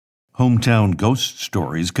Hometown Ghost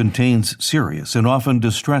Stories contains serious and often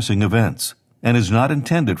distressing events and is not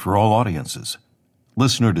intended for all audiences.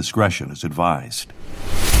 Listener discretion is advised.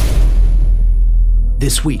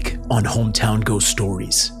 This week on Hometown Ghost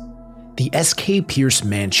Stories, the S.K. Pierce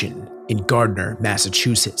Mansion in Gardner,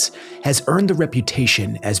 Massachusetts, has earned the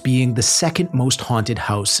reputation as being the second most haunted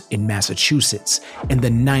house in Massachusetts and the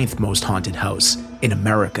 9th most haunted house in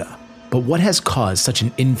America. But what has caused such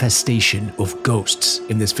an infestation of ghosts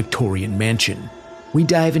in this Victorian mansion? We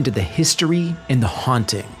dive into the history and the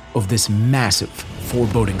haunting of this massive,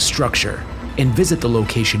 foreboding structure and visit the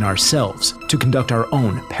location ourselves to conduct our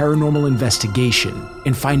own paranormal investigation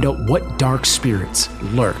and find out what dark spirits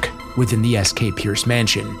lurk within the S.K. Pierce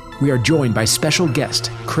Mansion. We are joined by special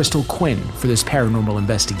guest Crystal Quinn for this paranormal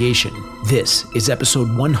investigation. This is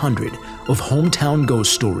episode 100 of Hometown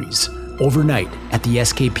Ghost Stories, overnight at the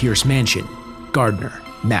S.K. Pierce Mansion, Gardner,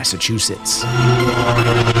 Massachusetts.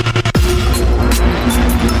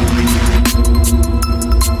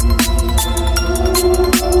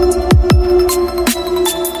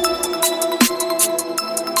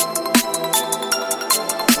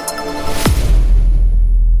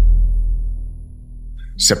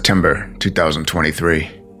 September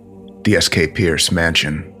 2023, the S.K. Pierce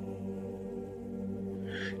Mansion.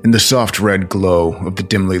 In the soft red glow of the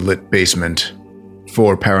dimly lit basement,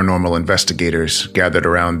 4 paranormal investigators gathered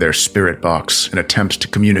around their spirit box in attempts to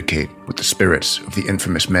communicate with the spirits of the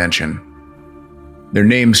infamous mansion. Their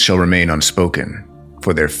names shall remain unspoken,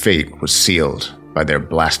 for their fate was sealed by their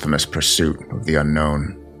blasphemous pursuit of the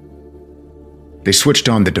unknown. They switched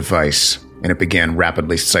on the device, and it began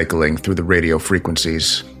rapidly cycling through the radio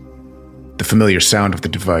frequencies. The familiar sound of the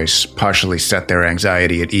device partially set their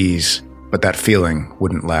anxiety at ease, but that feeling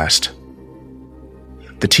wouldn't last.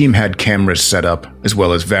 The team had cameras set up, as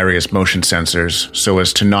well as various motion sensors, so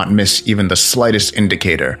as to not miss even the slightest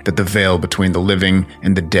indicator that the veil between the living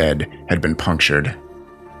and the dead had been punctured.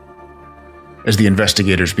 As the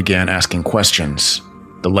investigators began asking questions,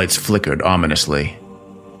 the lights flickered ominously.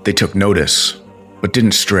 They took notice, but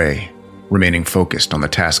didn't stray, remaining focused on the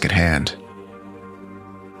task at hand.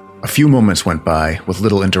 A few moments went by with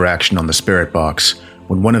little interaction on the spirit box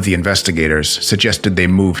when one of the investigators suggested they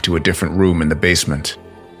move to a different room in the basement.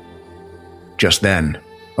 Just then,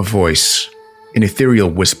 a voice, an ethereal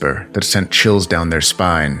whisper that sent chills down their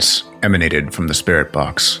spines, emanated from the spirit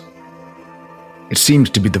box. It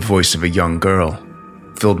seemed to be the voice of a young girl,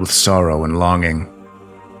 filled with sorrow and longing.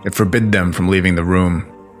 It forbid them from leaving the room.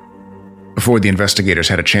 Before the investigators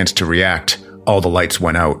had a chance to react, all the lights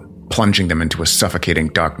went out, plunging them into a suffocating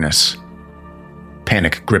darkness.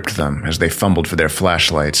 Panic gripped them as they fumbled for their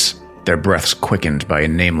flashlights, their breaths quickened by a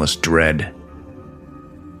nameless dread.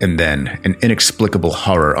 And then, an inexplicable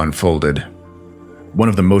horror unfolded. One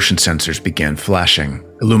of the motion sensors began flashing,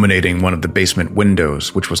 illuminating one of the basement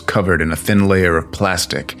windows, which was covered in a thin layer of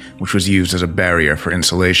plastic, which was used as a barrier for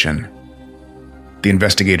insulation. The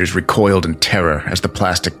investigators recoiled in terror as the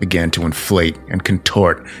plastic began to inflate and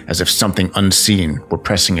contort as if something unseen were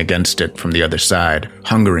pressing against it from the other side,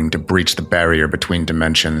 hungering to breach the barrier between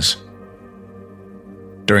dimensions.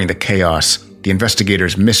 During the chaos, the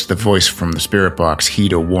investigators missed the voice from the spirit box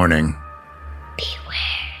heed a warning.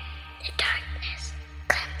 Beware, the darkness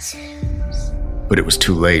consumes. But it was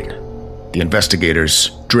too late. The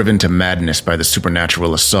investigators, driven to madness by the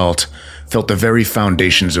supernatural assault, felt the very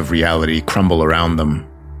foundations of reality crumble around them.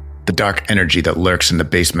 The dark energy that lurks in the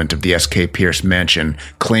basement of the S.K. Pierce Mansion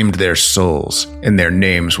claimed their souls, and their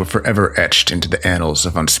names were forever etched into the annals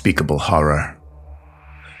of unspeakable horror.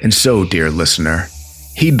 And so, dear listener,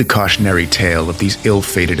 heed the cautionary tale of these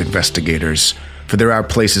ill-fated investigators, for there are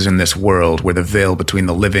places in this world where the veil between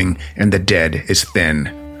the living and the dead is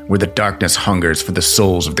thin, where the darkness hungers for the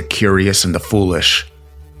souls of the curious and the foolish.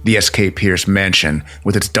 The S.K. Pierce Mansion,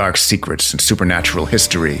 with its dark secrets and supernatural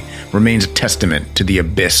history, remains a testament to the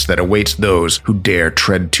abyss that awaits those who dare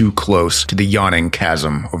tread too close to the yawning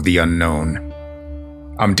chasm of the unknown.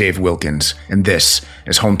 I'm Dave Wilkins, and this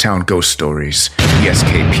is Hometown Ghost Stories, the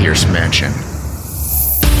S.K. Pierce Mansion.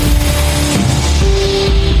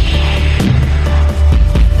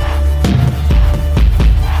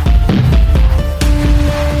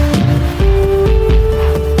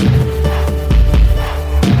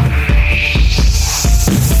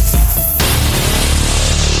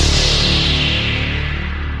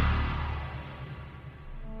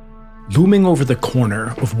 Looming over the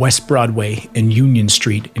corner of West Broadway and Union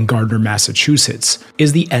Street in Gardner, Massachusetts,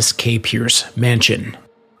 is the S.K. Pierce Mansion.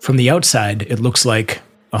 From the outside, it looks like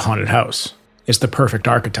a haunted house. It's the perfect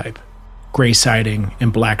archetype. Gray siding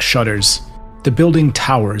and black shutters. The building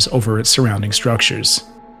towers over its surrounding structures.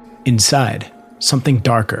 Inside, something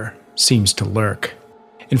darker seems to lurk.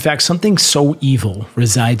 In fact, something so evil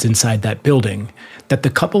resides inside that building that the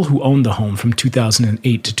couple who owned the home from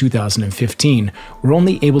 2008 to 2015 were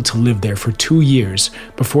only able to live there for 2 years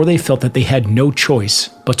before they felt that they had no choice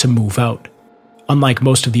but to move out. Unlike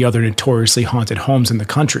most of the other notoriously haunted homes in the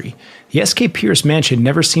country, the S.K. Pierce mansion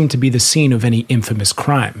never seemed to be the scene of any infamous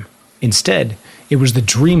crime. Instead, it was the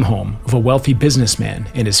dream home of a wealthy businessman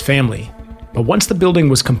and his family. But once the building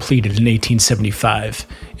was completed in 1875,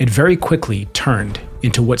 it very quickly turned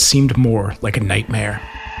into what seemed more like a nightmare.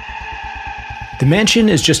 The mansion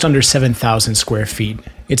is just under 7,000 square feet.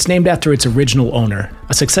 It's named after its original owner,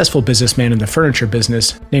 a successful businessman in the furniture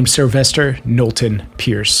business named Sylvester Knowlton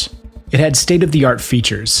Pierce. It had state-of-the-art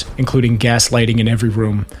features, including gas lighting in every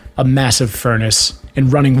room, a massive furnace,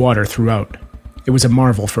 and running water throughout. It was a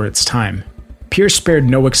marvel for its time. Pierce spared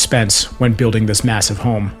no expense when building this massive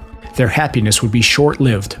home. Their happiness would be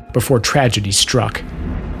short-lived before tragedy struck.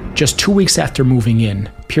 Just 2 weeks after moving in,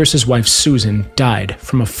 Pierce's wife Susan died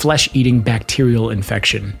from a flesh-eating bacterial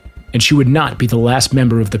infection, and she would not be the last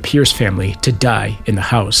member of the Pierce family to die in the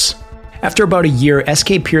house. After about a year,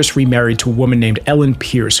 S.K. Pierce remarried to a woman named Ellen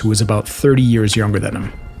Pierce, who was about 30 years younger than him.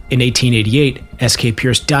 In 1888, S.K.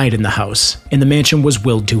 Pierce died in the house, and the mansion was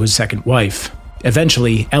willed to his second wife.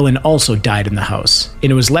 Eventually, Ellen also died in the house,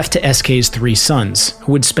 and it was left to S.K.'s 3 sons,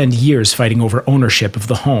 who would spend years fighting over ownership of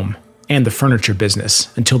the home and the furniture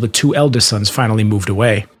business until the 2 eldest sons finally moved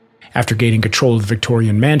away. After gaining control of the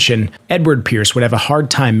Victorian mansion, Edward Pierce would have a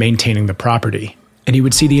hard time maintaining the property, and he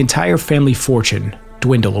would see the entire family fortune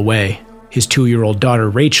dwindle away. His 2-year-old daughter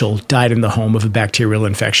Rachel died in the home of a bacterial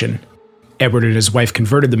infection. Edward and his wife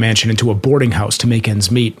converted the mansion into a boarding house to make ends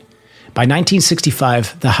meet. By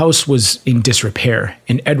 1965, the house was in disrepair,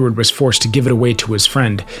 and Edward was forced to give it away to his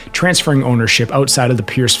friend, transferring ownership outside of the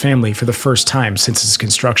Pierce family for the first time since its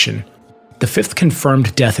construction. The 5th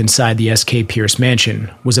confirmed death inside the S.K. Pierce mansion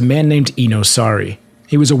was a man named Eno Sari.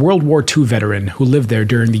 He was a World War II veteran who lived there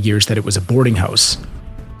during the years that it was a boarding house.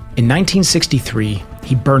 In 1963,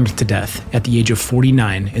 he burned to death at the age of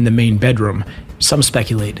 49 in the main bedroom. Some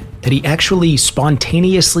speculate that he actually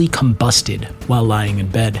spontaneously combusted while lying in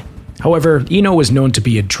bed. However, Eno was known to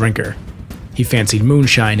be a drinker. He fancied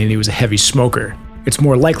moonshine and he was a heavy smoker. It's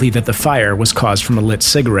more likely that the fire was caused from a lit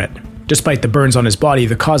cigarette. Despite the burns on his body,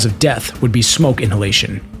 the cause of death would be smoke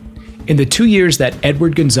inhalation. In the 2 years that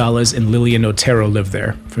Edward Gonzalez and Lillian Otero lived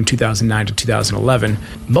there, from 2009 to 2011,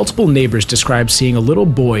 multiple neighbors described seeing a little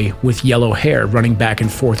boy with yellow hair running back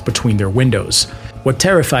and forth between their windows. What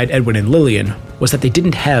terrified Edwin and Lillian was that they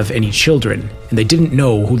didn't have any children, and they didn't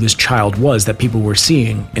know who this child was that people were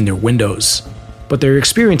seeing in their windows. But their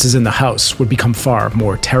experiences in the house would become far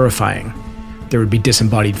more terrifying. There would be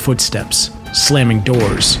disembodied footsteps, slamming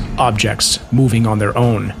doors, objects moving on their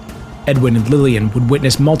own. Edwin and Lillian would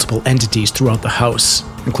witness multiple entities throughout the house,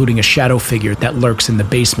 including a shadow figure that lurks in the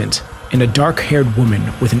basement, and a dark-haired woman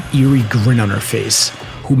with an eerie grin on her face,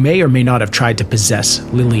 who may or may not have tried to possess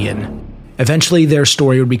Lillian. Eventually, their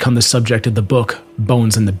story would become the subject of the book,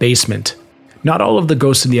 Bones in the Basement. Not all of the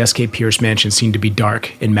ghosts in the S.K. Pierce mansion seemed to be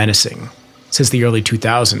dark and menacing. Since the early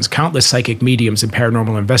 2000s, countless psychic mediums and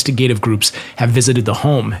paranormal investigative groups have visited the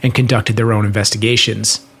home and conducted their own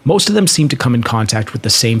investigations. Most of them seem to come in contact with the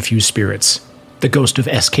same few spirits: the ghost of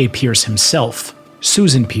S.K. Pierce himself,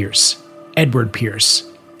 Susan Pierce, Edward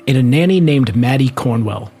Pierce, and a nanny named Maddie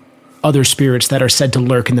Cornwell. Other spirits that are said to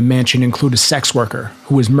lurk in the mansion include a sex worker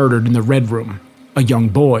who was murdered in the Red Room, a young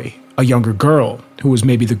boy, a younger girl who was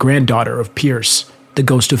maybe the granddaughter of Pierce, the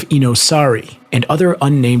ghost of Eno Sari, and other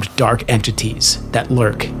unnamed dark entities that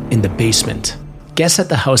lurk in the basement. Guests at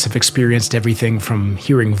the house have experienced everything from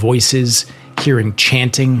hearing voices, hearing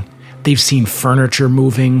chanting. They've seen furniture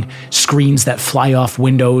moving, screens that fly off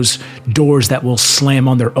windows, doors that will slam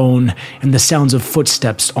on their own, and the sounds of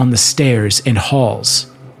footsteps on the stairs and halls.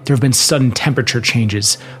 There have been sudden temperature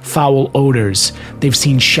changes, foul odors. They've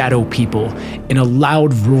seen shadow people, and a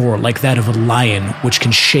loud roar like that of a lion which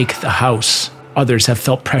can shake the house. Others have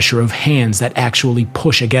felt pressure of hands that actually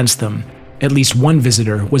push against them. At least one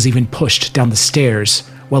visitor was even pushed down the stairs,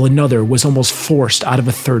 while another was almost forced out of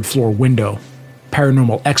a third-floor window.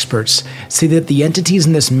 Paranormal experts say that the entities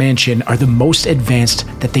in this mansion are the most advanced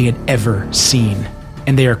that they had ever seen,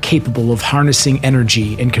 and they are capable of harnessing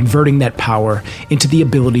energy and converting that power into the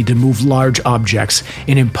ability to move large objects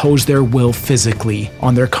and impose their will physically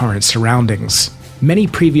on their current surroundings. Many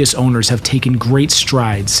previous owners have taken great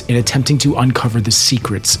strides in attempting to uncover the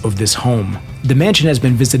secrets of this home. The mansion has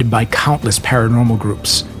been visited by countless paranormal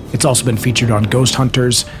groups. It's also been featured on Ghost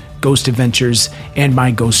Hunters, Ghost Adventures, and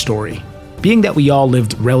My Ghost Story. Being that we all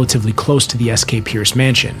lived relatively close to the S.K. Pierce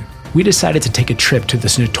mansion, we decided to take a trip to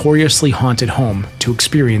this notoriously haunted home to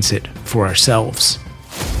experience it for ourselves.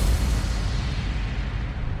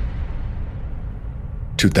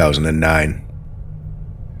 2009.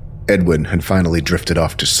 Edwin had finally drifted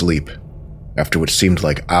off to sleep, after what seemed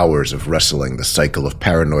like hours of wrestling the cycle of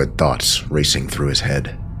paranoid thoughts racing through his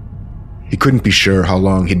head. He couldn't be sure how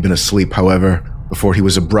long he'd been asleep, however, before he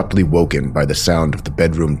was abruptly woken by the sound of the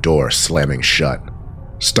bedroom door slamming shut.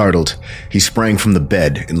 Startled, he sprang from the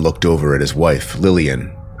bed and looked over at his wife,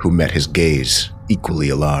 Lillian, who met his gaze, equally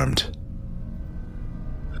alarmed.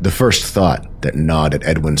 The first thought that gnawed at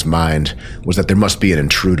Edwin's mind was that there must be an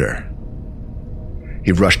intruder.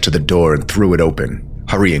 He rushed to the door and threw it open,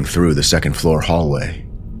 hurrying through the second-floor hallway.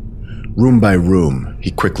 Room by room,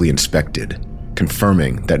 he quickly inspected,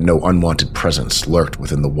 confirming that no unwanted presence lurked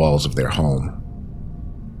within the walls of their home.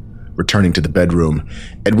 Returning to the bedroom,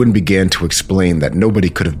 Edwin began to explain that nobody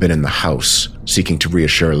could have been in the house, seeking to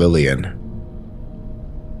reassure Lillian.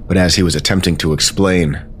 But as he was attempting to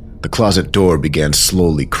explain, the closet door began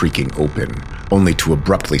slowly creaking open, only to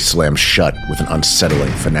abruptly slam shut with an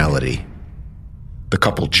unsettling finality. The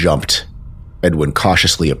couple jumped. Edwin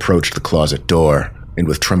cautiously approached the closet door and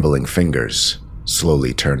with trembling fingers,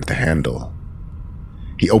 slowly turned the handle.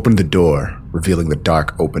 He opened the door, revealing the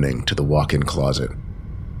dark opening to the walk-in closet.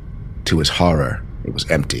 To his horror, it was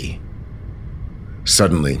empty.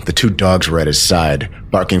 Suddenly, the two dogs were at his side,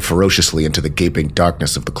 barking ferociously into the gaping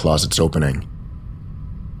darkness of the closet's opening.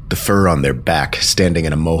 The fur on their back standing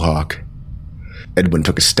in a mohawk. Edwin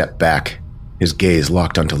took a step back, his gaze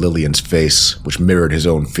locked onto Lillian's face, which mirrored his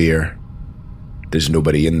own fear. "There's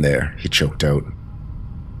nobody in there," he choked out.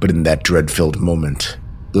 But in that dread-filled moment,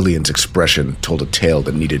 Lillian's expression told a tale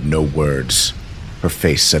that needed no words. Her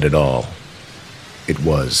face said it all. It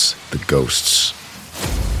was the ghosts.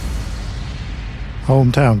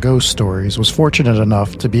 Hometown Ghost Stories was fortunate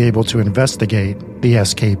enough to be able to investigate the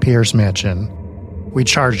S.K. Pierce mansion. We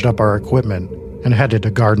charged up our equipment and headed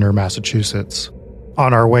to Gardner, Massachusetts.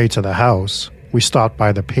 On our way to the house, we stopped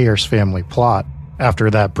by the Pierce family plot. After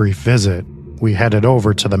that brief visit, we headed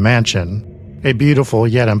over to the mansion, a beautiful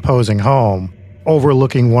yet imposing home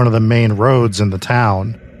overlooking one of the main roads in the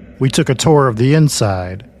town. We took a tour of the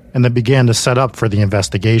inside and then began to set up for the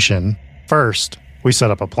investigation. First, we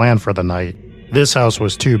set up a plan for the night. This house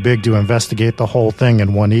was too big to investigate the whole thing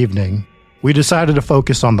in one evening. We decided to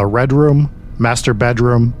focus on the red room, master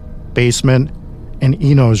bedroom, basement, and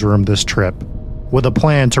Eno's room this trip, with a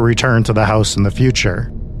plan to return to the house in the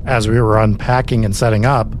future. As we were unpacking and setting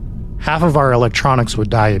up, half of our electronics would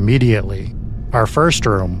die immediately. Our first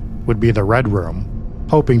room would be the red room,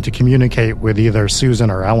 hoping to communicate with either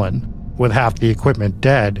Susan or Ellen. With half the equipment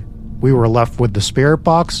dead, we were left with the spirit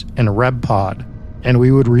box and Reb pod, and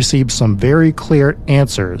we would receive some very clear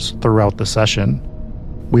answers throughout the session.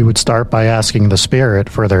 We would start by asking the spirit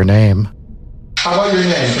for their name. How about your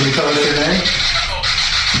name? Can you tell us your name?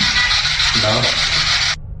 No.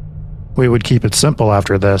 We would keep it simple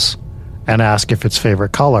after this, and ask if its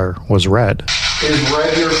favorite color was red. Is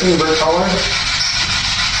red your favorite color?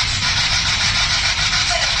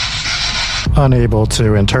 Unable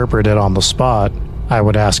to interpret it on the spot, I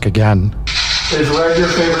would ask again. Is red your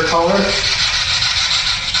favorite color?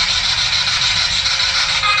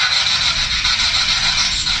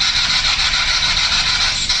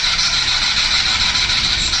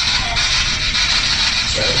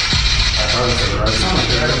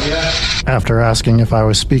 After asking if I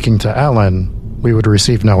was speaking to Ellen, we would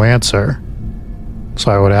receive no answer.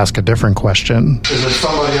 So I would ask a different question. Is it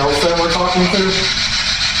somebody else that we're talking to?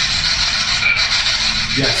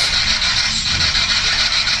 Yes.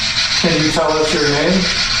 Can you tell us your name?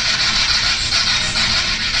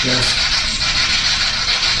 Yes.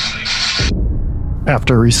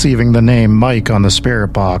 After receiving the name Mike on the spirit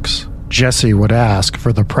box, Jesse would ask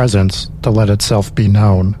for the presence to let itself be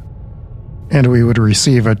known. And we would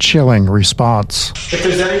receive a chilling response. If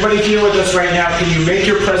there's anybody here with us right now, can you make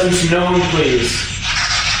your presence known, please?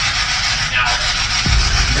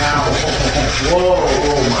 Now. Whoa,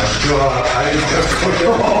 oh my God.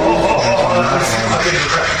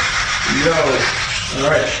 Yo.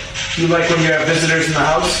 All right. You like when you have visitors in the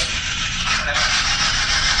house?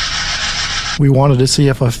 We wanted to see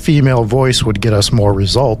if a female voice would get us more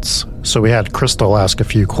results, so we had Crystal ask a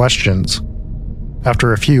few questions.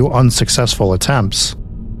 After a few unsuccessful attempts,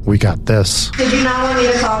 we got this. Did you not want me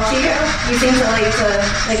to talk to you? You seem to like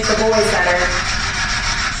the boys better.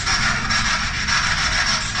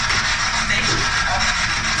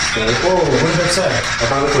 Whoa, what did that say? I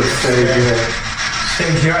thought it would stay here.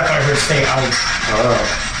 Stay here? I thought I heard stay out.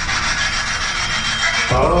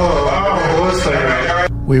 Oh, it was stay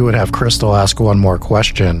out. We would have Crystal ask one more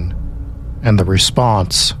question, and the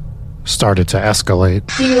response started to escalate.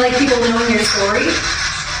 Do you like people knowing your story?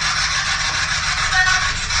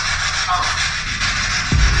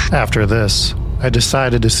 After this, I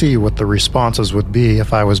decided to see what the responses would be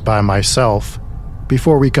if I was by myself.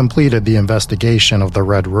 Before we completed the investigation of the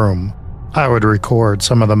Red Room, I would record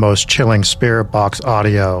some of the most chilling spirit box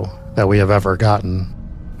audio that we have ever gotten,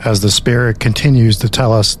 as the spirit continues to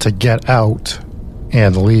tell us to get out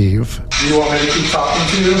and leave. Do you want me to keep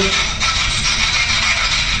talking to you?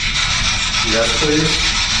 Yes,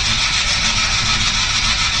 please.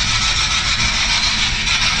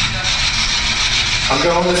 I'm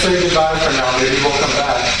going to say goodbye for now. Maybe we'll come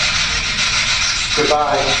back.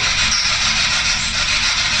 Goodbye.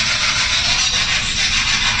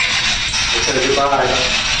 Okay, goodbye.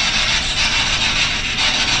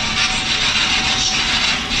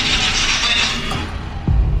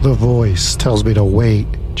 The voice tells me to wait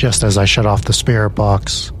just as I shut off the spirit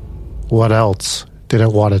box. What else did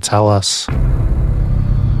it want to tell us?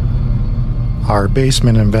 Our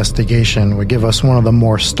basement investigation would give us one of the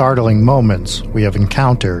more startling moments we have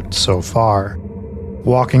encountered so far.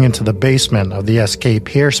 Walking into the basement of the S.K.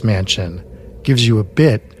 Pierce mansion gives you a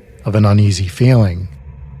bit of an uneasy feeling.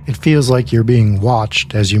 It feels like you're being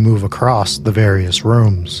watched as you move across the various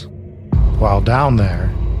rooms. While down there,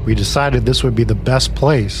 we decided this would be the best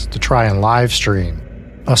place to try and live stream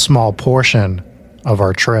a small portion of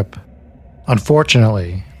our trip.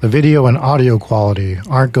 Unfortunately, the video and audio quality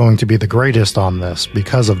aren't going to be the greatest on this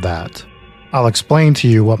because of that. I'll explain to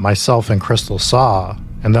you what myself and Crystal saw,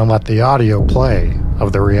 and then let the audio play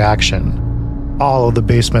of the reaction. All of the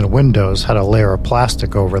basement windows had a layer of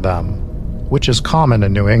plastic over them, which is common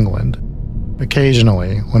in New England.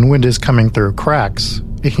 Occasionally, when wind is coming through cracks,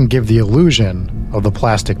 it can give the illusion of the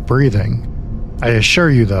plastic breathing. I assure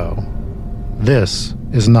you though, this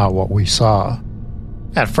is not what we saw.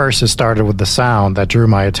 At first it started with the sound that drew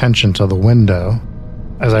my attention to the window.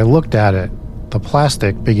 As I looked at it, the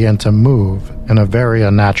plastic began to move in a very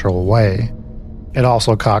unnatural way. It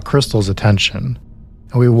also caught Crystal's attention,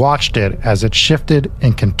 and we watched it as it shifted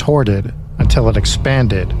and contorted until it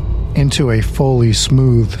expanded into a fully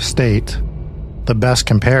smooth state. The best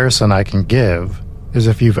comparison I can give is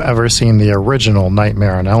if you've ever seen the original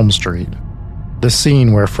Nightmare on Elm Street. The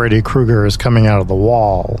scene where Freddy Krueger is coming out of the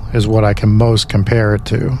wall is what I can most compare it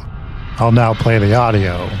to. I'll now play the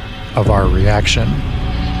audio of our reaction.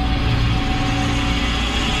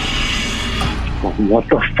 What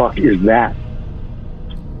the fuck is that?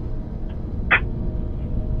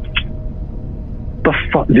 The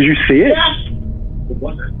fuck? Did you see it? Yes. What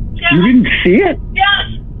was it? Yes. You didn't see it? Yes.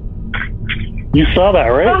 You saw that,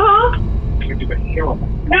 right? Uh-huh.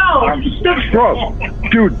 No. Bro,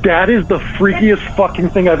 dude, that is the freakiest fucking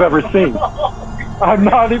thing I've ever seen. I'm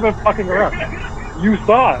not even fucking around. You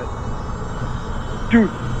saw it. Dude,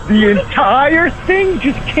 the entire thing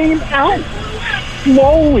just came out.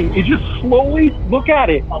 Slowly. It just slowly, look at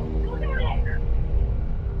it.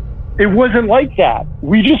 It wasn't like that.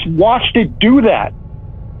 We just watched it do that.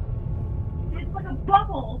 It's like a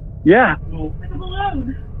bubble. Yeah. Like a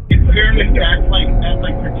balloon. Apparently that's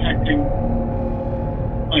like protecting,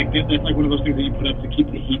 like that's like one of those things that you put up to keep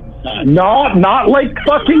the heat inside. Not like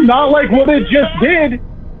what it just did.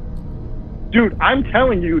 Dude, I'm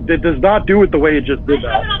telling you, that does not do it the way it just did that.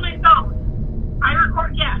 I have it on my phone. I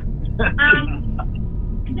record, yeah.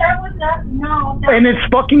 That was not, no. And it's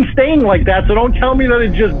fucking staying like that, so don't tell me that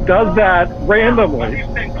it just does that randomly.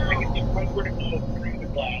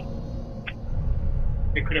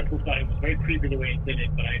 It could have proved out. It was very creepy the way it did it,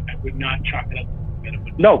 but I would not chalk it up.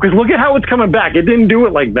 No, because look at how it's coming back. It didn't do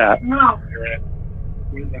it like that. No.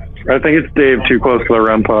 I think it's Dave too close to the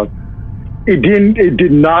REM pod. It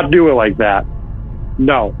did not do it like that.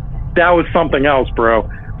 No. That was something else, bro.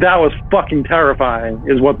 That was fucking terrifying,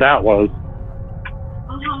 is what that was.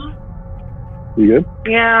 Uh-huh. You good?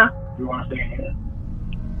 Yeah. You want to say it?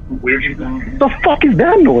 Where is that? The fuck is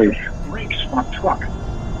that noise? Brakes on a truck.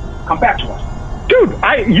 Come back to us. Dude,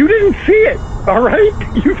 you didn't see it, all right?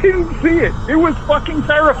 You didn't see it. It was fucking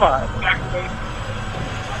terrifying.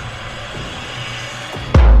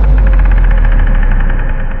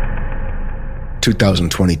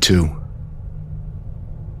 2022.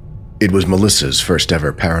 It was Melissa's first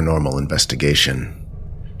ever paranormal investigation.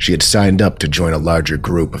 She had signed up to join a larger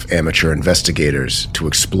group of amateur investigators to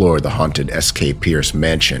explore the haunted S.K. Pierce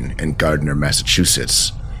mansion in Gardner,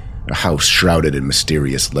 Massachusetts, a house shrouded in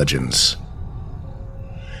mysterious legends.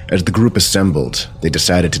 As the group assembled, they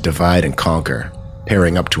decided to divide and conquer,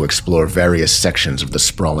 pairing up to explore various sections of the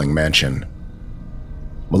sprawling mansion.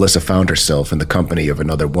 Melissa found herself in the company of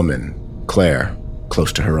another woman, Claire,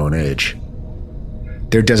 close to her own age.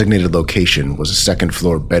 Their designated location was a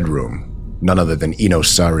second-floor bedroom, none other than Ino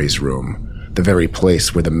Sari's room, the very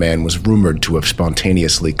place where the man was rumored to have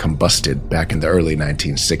spontaneously combusted back in the early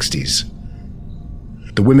 1960s.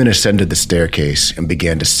 The women ascended the staircase and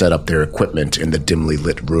began to set up their equipment in the dimly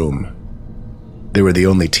lit room. They were the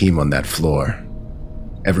only team on that floor.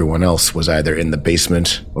 Everyone else was either in the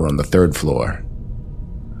basement or on the third floor.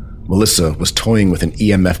 Melissa was toying with an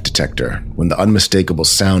EMF detector when the unmistakable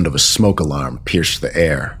sound of a smoke alarm pierced the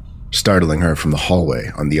air, startling her from the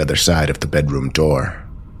hallway on the other side of the bedroom door.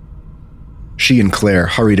 She and Claire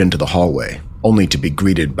hurried into the hallway, only to be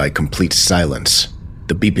greeted by complete silence.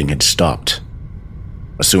 The beeping had stopped.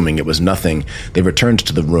 Assuming it was nothing, they returned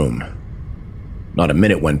to the room. Not a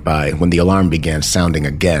minute went by when the alarm began sounding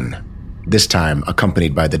again, this time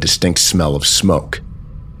accompanied by the distinct smell of smoke.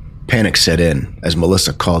 Panic set in as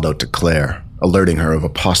Melissa called out to Claire, alerting her of a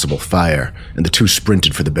possible fire, and the two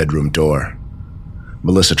sprinted for the bedroom door.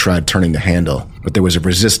 Melissa tried turning the handle, but there was a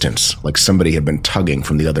resistance, like somebody had been tugging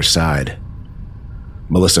from the other side.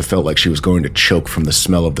 Melissa felt like she was going to choke from the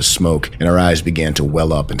smell of the smoke, and her eyes began to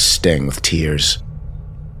well up and sting with tears.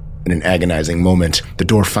 In an agonizing moment, the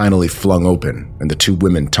door finally flung open, and the two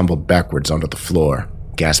women tumbled backwards onto the floor,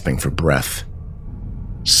 gasping for breath.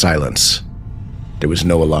 Silence. There was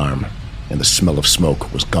no alarm, and the smell of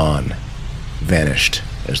smoke was gone, vanished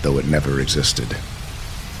as though it never existed.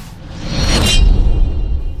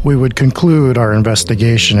 We would conclude our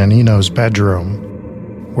investigation in Eno's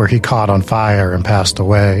bedroom, where he caught on fire and passed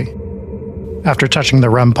away. After touching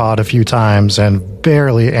the REM pod a few times and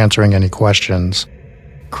barely answering any questions,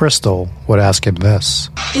 Crystal would ask him this.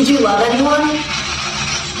 Did you love anyone?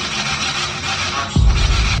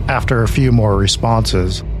 After a few more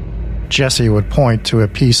responses, Jesse would point to a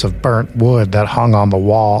piece of burnt wood that hung on the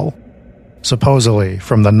wall, supposedly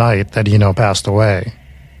from the night that Eno passed away,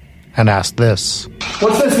 and ask this.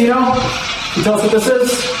 What's this, Eno? Can you tell us what this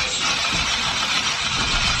is?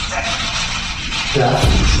 Yeah.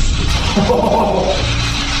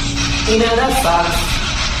 Eno, that sucks.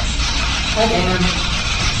 God damn.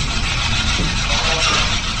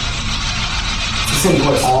 It seems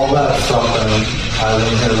like all that stuff, and I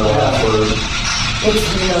didn't hear the last word. It's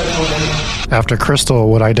really cold in here. After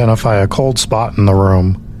Crystal would identify a cold spot in the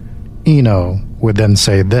room, Eno would then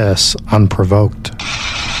say this, unprovoked.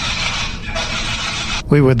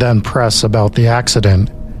 We would then press about the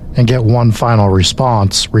accident and get one final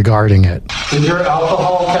response regarding it. Did your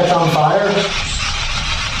alcohol catch on fire?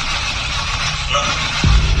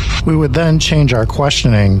 We would then change our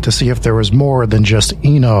questioning to see if there was more than just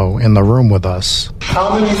Eno in the room with us.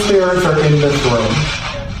 How many spirits are in this room?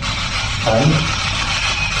 10?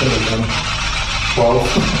 12?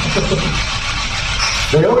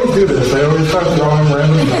 They always do this. They always start throwing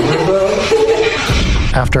random numbers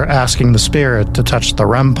out. After asking the spirit to touch the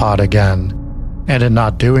REM pod again, and in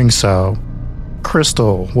not doing so,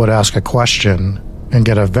 Crystal would ask a question and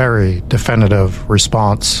get a very definitive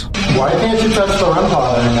response. Why can't you touch the REM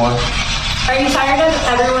pod anymore? Are you tired of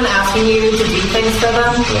everyone asking you to do things for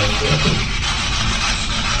them?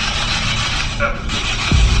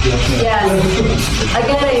 Yes. I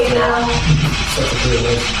get it,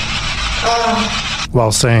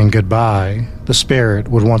 While saying goodbye, the spirit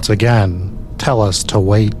would once again tell us to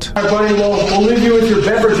wait. All right, buddy, we'll leave you with your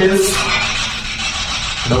beverages.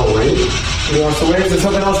 No, wait. You want us to wait? Is there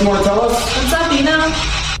something else you want to tell us? What's up, Eno?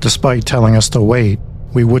 Despite telling us to wait,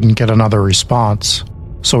 we wouldn't get another response,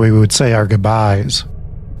 so we would say our goodbyes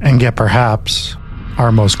and get perhaps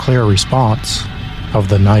our most clear response of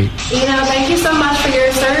the night. Eno, thank you so much for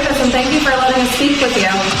your service, and thank you for letting us speak with you.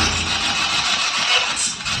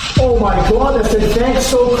 Oh my God, that said thanks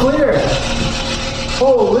so clear.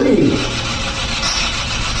 Holy.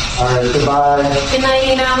 All right, goodbye. Good night,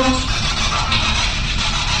 Eno.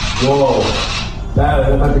 Whoa.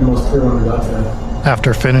 That might be the most clear one we got there.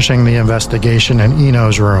 After finishing the investigation in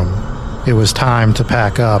Eno's room, it was time to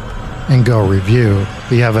pack up and go review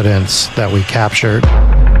the evidence that we captured.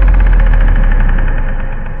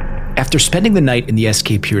 After spending the night in the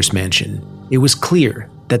S.K. Pierce mansion, it was clear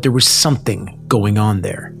that there was something going on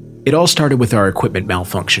there. It all started with our equipment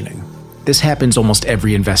malfunctioning. This happens almost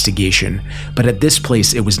every investigation, but at this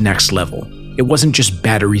place it was next level. It wasn't just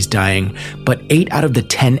batteries dying, but 8 out of the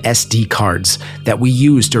 10 SD cards that we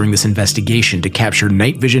used during this investigation to capture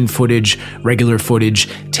night vision footage, regular footage,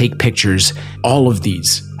 take pictures, all of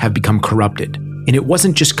these have become corrupted. And it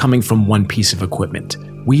wasn't just coming from one piece of equipment.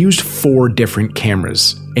 We used 4 different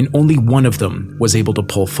cameras, and only one of them was able to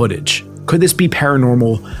pull footage. Could this be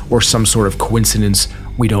paranormal or some sort of coincidence?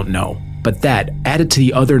 We don't know. But that, added to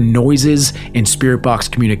the other noises and spirit box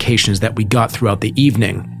communications that we got throughout the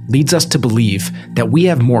evening, leads us to believe that we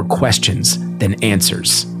have more questions than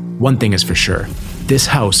answers. One thing is for sure, this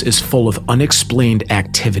house is full of unexplained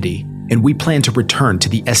activity, and we plan to return to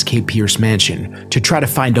the S.K. Pierce mansion to try to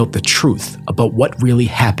find out the truth about what really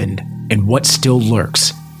happened and what still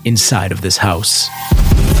lurks inside of this house.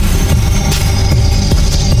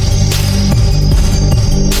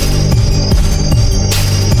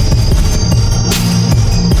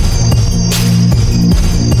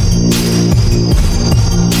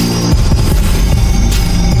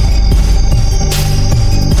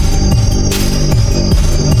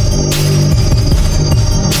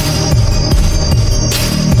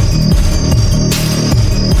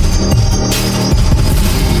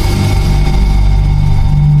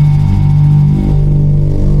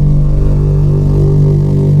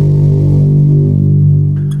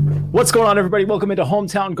 What's going on, everybody? Welcome into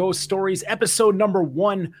Hometown Ghost Stories, episode number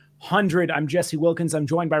 100. I'm Jesse Wilkins. I'm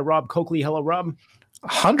joined by Rob Coakley. Hello, Rob.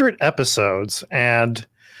 100 episodes, and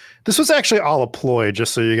this was actually all a ploy,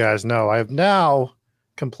 just so you guys know. I have now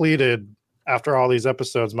completed, after all these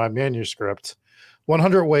episodes, my manuscript,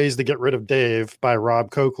 100 Ways to Get Rid of Dave by Rob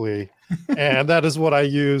Coakley, and that is what I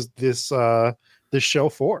used this show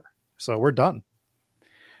for. So we're done.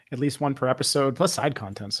 At least one per episode, plus side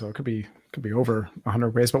content, so it could be over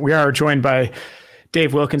 100 ways. But we are joined by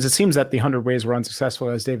Dave Wilkins. It seems that the 100 ways were unsuccessful,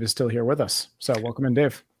 as Dave is still here with us. So welcome in,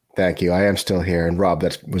 Dave. Thank you. I am still here, and Rob,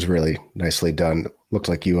 that was really nicely done. Looks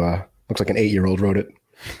like you an 8-year-old wrote it.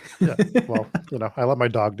 Yeah, well, I let my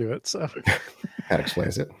dog do it, so that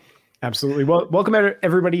explains it. Absolutely. Well, welcome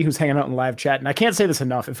everybody who's hanging out in live chat. And I can't say this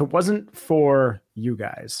enough. If it wasn't for you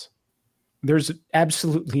guys, there's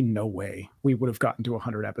absolutely no way we would have gotten to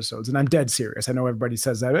 100 episodes. And I'm dead serious. I know everybody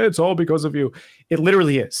says that it's all because of you. It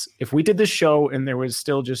literally is. If we did this show and there was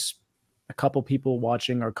still just a couple people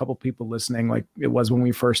watching or a couple people listening, like it was when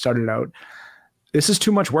we first started out, this is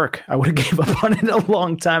too much work. I would have gave up on it a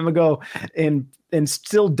long time ago and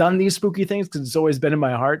still done these spooky things because it's always been in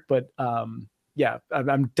my heart. But yeah,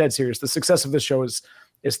 I'm dead serious. The success of this show is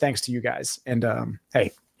thanks to you guys. And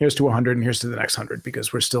hey, here's to 100 and here's to the next 100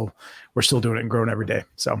 because we're still doing it and growing every day.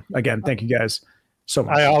 So again, thank you guys so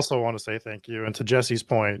much. I also want to say thank you. And to Jesse's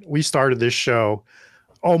point, we started this show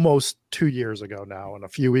almost 2 years ago now. In a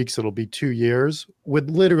few weeks, it'll be 2 years with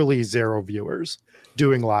literally 0 viewers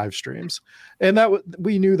doing live streams. And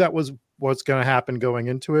we knew that was what's going to happen going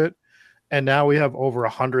into it. And now we have over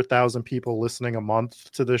 100,000 people listening a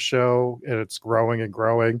month to this show, and it's growing and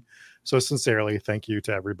growing. So sincerely, thank you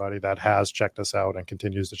to everybody that has checked us out and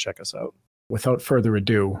continues to check us out. Without further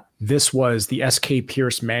ado, this was the S.K.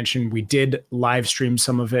 Pierce mansion. We did live stream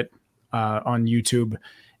some of it on YouTube,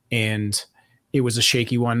 and it was a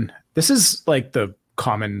shaky one. This is like the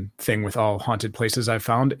common thing with all haunted places I've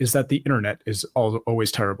found, is that the internet is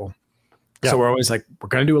always terrible. Yeah. So we're always like, we're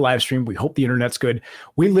going to do a live stream. We hope the internet's good.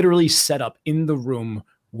 We literally set up in the room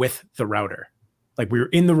with the router. Like we were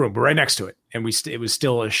in the room, we're right next to it. And it was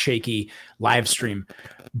still a shaky live stream.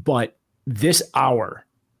 But this hour,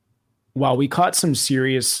 while we caught some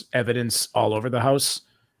serious evidence all over the house,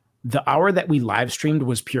 the hour that we live streamed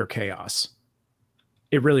was pure chaos.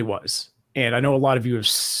 It really was. And I know a lot of you have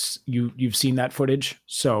you've seen that footage.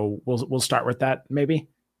 So we'll start with that maybe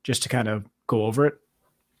just to kind of go over it.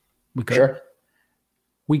 Sure.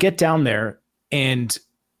 We get down there and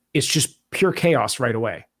it's just pure chaos right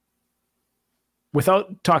away.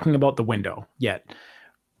 Without talking about the window yet,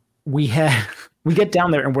 we get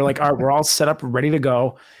down there and we're like, all right, we're all set up, ready to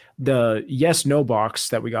go. The yes, no box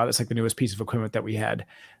that we got, it's like the newest piece of equipment that we had,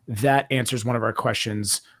 that answers one of our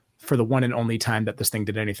questions for the one and only time that this thing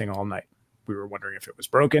did anything all night. We were wondering if it was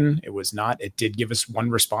broken. It was not. It did give us one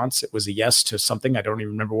response. It was a yes to something. I don't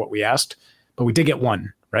even remember what we asked, but we did get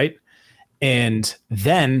one, right? And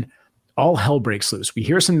then all hell breaks loose. We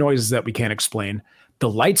hear some noises that we can't explain. The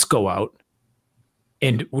lights go out.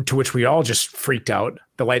 And to which we all just freaked out.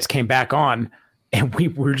 The lights came back on and we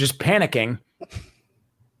were just panicking.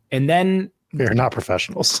 And then we're not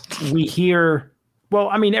professionals. We hear, well,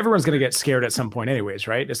 I mean, everyone's going to get scared at some point anyways,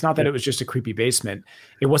 right? It's not that it was just a creepy basement.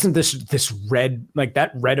 It wasn't this red, like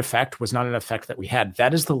that red effect was not an effect that we had.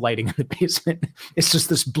 That is the lighting in the basement. It's just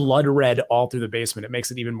this blood red all through the basement. It makes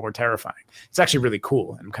it even more terrifying. It's actually really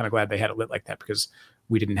cool. I'm kind of glad they had it lit like that because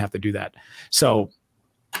we didn't have to do that. So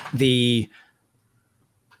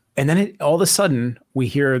and then all of a sudden we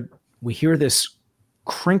hear this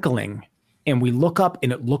crinkling and we look up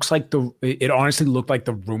and it looks like it honestly looked like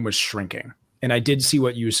the room was shrinking. And I did see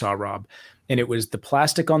what you saw, Rob. And it was the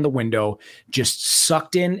plastic on the window just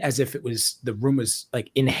sucked in as if the room was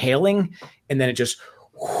like inhaling. And then it just,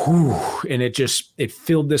 and it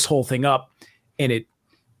filled this whole thing up. And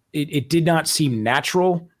it did not seem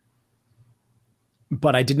natural.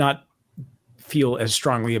 but I did not feel as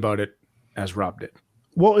strongly about it as Rob did.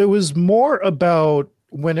 Well, it was more about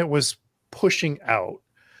when it was pushing out.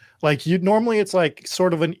 Like normally it's like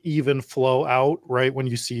sort of an even flow out, right? When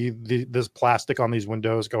you see this plastic on these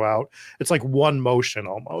windows go out, it's like one motion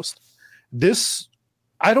almost. This,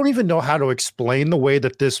 I don't even know how to explain the way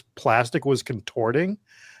that this plastic was contorting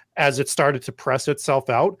as it started to press itself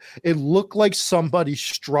out. It looked like somebody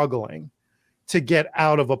struggling to get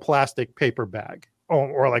out of a plastic paper bag,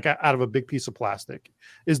 or like out of a big piece of plastic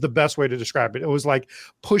is the best way to describe it. It was like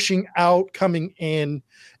pushing out, coming in,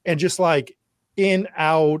 and just like in,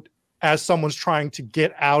 out, as someone's trying to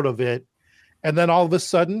get out of it. And then all of a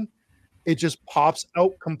sudden it just pops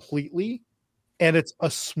out completely and it's a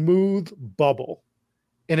smooth bubble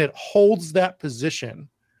and it holds that position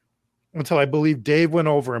until I believe Dave went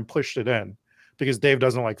over and pushed it in, because Dave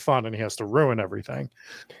doesn't like fun and he has to ruin everything.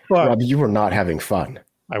 But Rob, you were not having fun.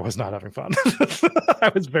 I was not having fun. I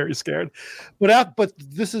was very scared. But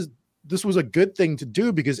this was a good thing to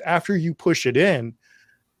do, because after you push it in,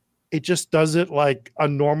 it just does it like a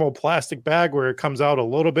normal plastic bag where it comes out a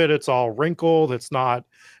little bit. It's all wrinkled. It's not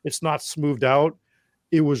smoothed out.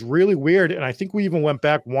 It was really weird. And I think we even went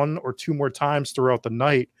back 1 or 2 more times throughout the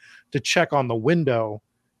night to check on the window,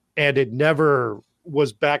 and it never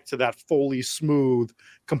was back to that fully smooth,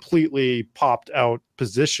 completely popped out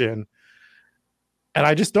position. And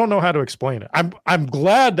I just don't know how to explain it. I'm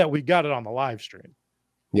glad that we got it on the live stream.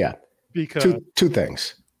 Yeah. Because two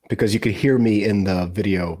things. Because you could hear me in the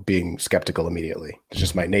video being skeptical immediately. It's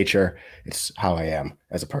just my nature. It's how I am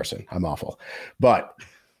as a person. I'm awful. But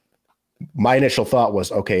my initial thought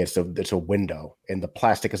was, okay, it's a window, and the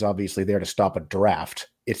plastic is obviously there to stop a draft.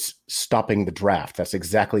 It's stopping the draft. That's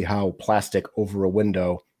exactly how plastic over a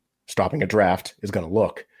window stopping a draft is going to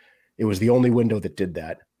look. It was the only window that did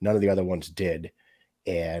that. None of the other ones did.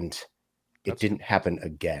 And it didn't happen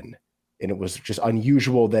again. And it was just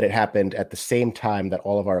unusual that it happened at the same time that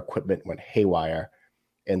all of our equipment went haywire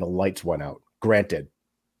and the lights went out. Granted,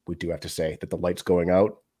 we do have to say that the lights going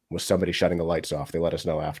out was somebody shutting the lights off. They let us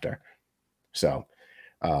know after. So,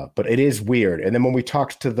 but it is weird. And then when we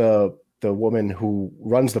talked to the woman who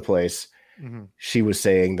runs the place, she was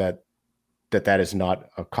saying that is not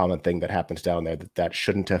a common thing that happens down there, that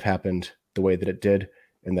shouldn't have happened the way that it did,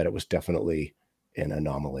 and that it was definitely an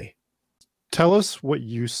anomaly. Tell us what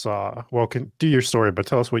you saw. Well, do your story, but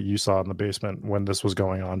tell us what you saw in the basement when this was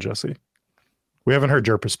going on, Jesse. We haven't heard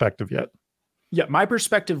your perspective yet. Yeah, my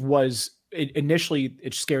perspective was initially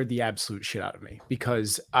it scared the absolute shit out of me,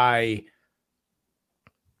 because I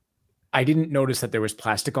didn't notice that there was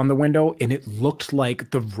plastic on the window, and it looked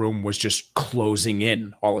like the room was just closing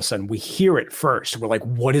in all of a sudden. We hear it first. We're like,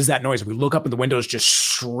 what is that noise? We look up and the window is just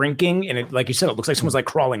shrinking, and it, like you said, it looks like someone's like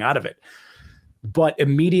crawling out of it. But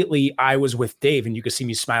immediately I was with Dave, and you could see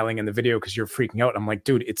me smiling in the video because you're freaking out. I'm like,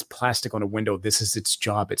 dude, it's plastic on a window. This is its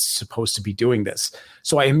job. It's supposed to be doing this.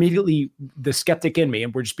 So I immediately, the skeptic in me,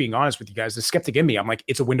 and we're just being honest with you guys, the skeptic in me, I'm like,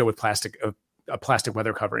 it's a window with plastic, a plastic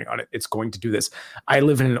weather covering on it. It's going to do this. I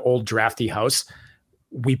live in an old drafty house.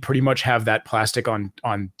 We pretty much have that plastic on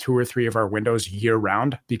 2 or 3 of our windows year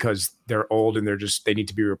round because they're old and they need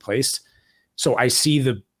to be replaced. So I see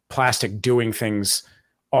the plastic doing things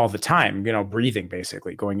all the time, breathing,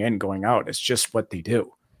 basically going in, going out. It's just what they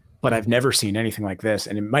do. But I've never seen anything like this.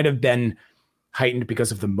 And it might have been heightened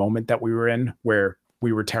because of the moment that we were in, where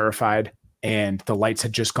we were terrified and the lights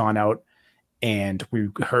had just gone out, and we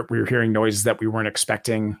were hearing noises that we weren't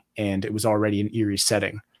expecting, and it was already an eerie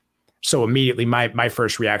setting. So immediately my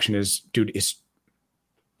first reaction is, dude, this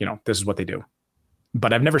is what they do.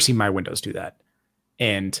 But I've never seen my windows do that.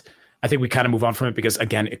 And I think we kind of move on from it because,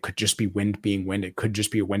 again, it could just be wind being wind. It could just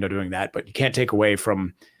be a window doing that, but you can't take away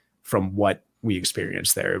from what we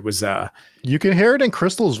experienced there. It was you can hear it in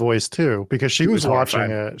Crystal's voice too, because she was watching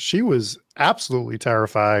it. She was absolutely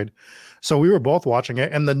terrified. So we were both watching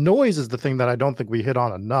it, and the noise is the thing that I don't think we hit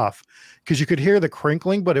on enough, because you could hear the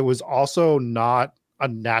crinkling, but it was also not a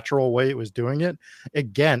natural way it was doing it.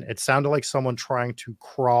 Again, it sounded like someone trying to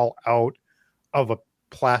crawl out of a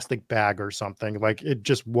plastic bag or something. Like, it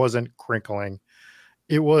just wasn't crinkling.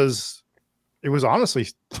 It was honestly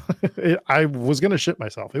I was gonna shit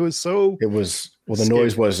myself. The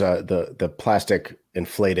noise was the plastic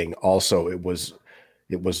inflating. Also, it was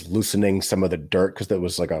loosening some of the dirt, because there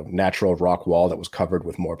was like a natural rock wall that was covered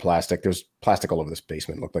with more plastic. There's plastic all over this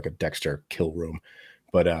basement. It looked like a Dexter kill room.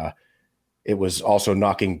 But it was also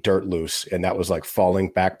knocking dirt loose, and that was like falling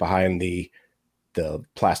back behind the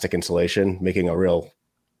plastic insulation, making a real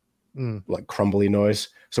like crumbly noise.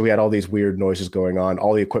 So we had all these weird noises going on,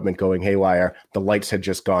 all the equipment going haywire. The lights had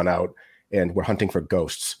just gone out, and we're hunting for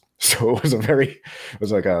ghosts. So it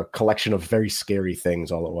was like a collection of very scary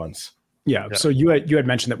things all at once. Yeah. So you had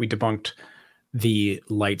mentioned that we debunked the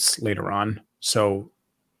lights later on. So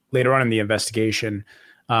later on in the investigation,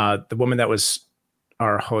 the woman that was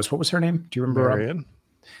our host, what was her name? Do you remember?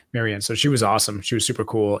 Marianne. So she was awesome. She was super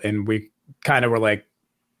cool. And we kind of were like,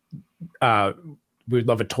 we'd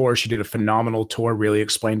love a tour. She did a phenomenal tour, really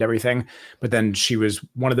explained everything. But then she was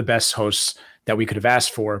one of the best hosts that we could have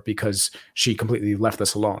asked for because she completely left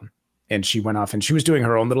us alone. And she went off and she was doing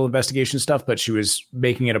her own little investigation stuff, but she was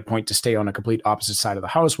making it a point to stay on a complete opposite side of the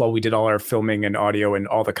house while we did all our filming and audio and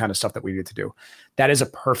all the kind of stuff that we needed to do. That is a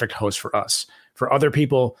perfect host for us. For other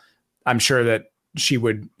people, I'm sure that she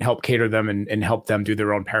would help cater them and help them do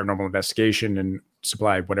their own paranormal investigation and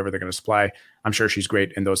supply whatever they're going to supply. I'm sure she's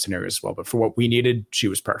great in those scenarios as well. But for what we needed, she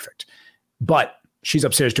was perfect. But she's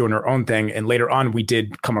upstairs doing her own thing. And later on, we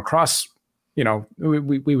did come across, you know,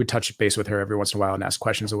 we would touch base with her every once in a while and ask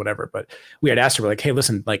questions or whatever. But we had asked her, like, hey,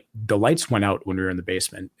 listen, like the lights went out when we were in the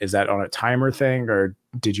basement. Is that on a timer thing or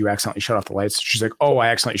did you accidentally shut off the lights? She's like, oh, I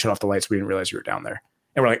accidentally shut off the lights. We didn't realize you were down there.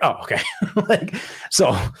 And we're like, oh, okay. Like,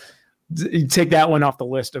 so you take that one off the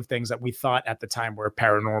list of things that we thought at the time were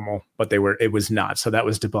paranormal, but it was not. So that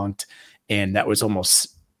was debunked. And that was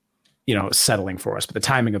almost, you know, settling for us, but the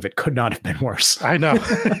timing of it could not have been worse. I know.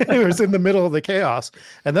 It was in the middle of the chaos.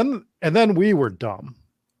 And then we were dumb.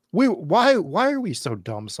 Why are we so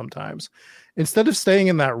dumb sometimes? Instead of staying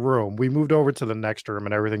in that room, we moved over to the next room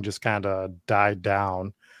and everything just kind of died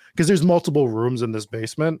down because there's multiple rooms in this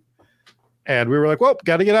basement. And we were like, well,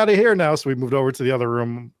 got to get out of here now. So we moved over to the other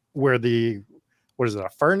room where a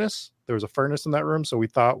furnace? There was a furnace in that room. So we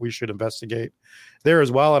thought we should investigate there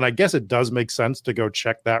as well. And I guess it does make sense to go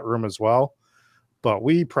check that room as well. But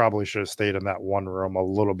we probably should have stayed in that one room a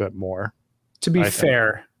little bit more. To be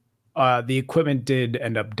fair, the equipment did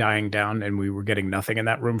end up dying down and we were getting nothing in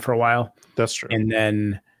that room for a while. That's true. And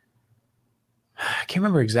then I can't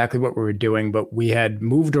remember exactly what we were doing, but we had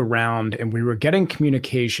moved around and we were getting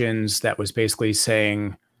communications that was basically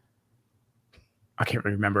saying, I can't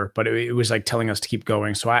remember, but it was like telling us to keep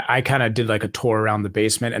going. So I kind of did like a tour around the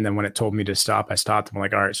basement. And then when it told me to stop, I stopped. I'm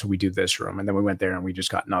like, all right, so we do this room. And then we went there and we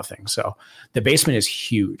just got nothing. So the basement is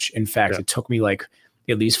huge. In fact, It took me like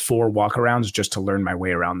at least 4 walkarounds just to learn my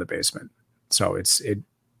way around the basement. So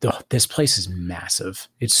this place is massive.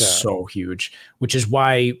 It's so huge, which is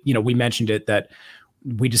why, you know, we mentioned it that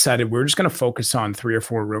we decided we're just going to focus on 3 or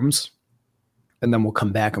 4 rooms. And then we'll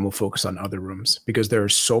come back and we'll focus on other rooms because there are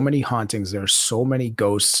so many hauntings. There are so many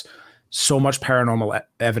ghosts. So much paranormal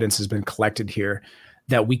evidence has been collected here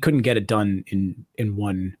that we couldn't get it done in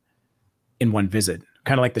one visit.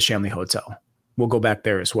 Kind of like the Shanley Hotel. We'll go back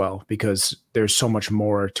there as well because there's so much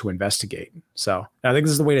more to investigate. So I think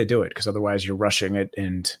this is the way to do it because otherwise you're rushing it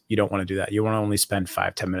and you don't want to do that. You want to only spend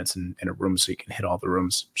 5-10 minutes in a room so you can hit all the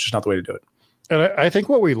rooms. It's just not the way to do it. And I think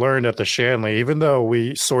what we learned at the Shanley, even though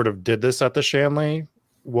we sort of did this at the Shanley,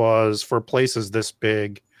 was for places this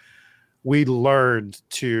big, we learned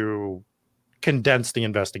to condense the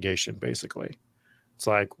investigation, basically. It's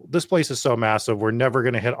like, this place is so massive, we're never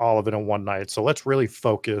going to hit all of it in one night. So let's really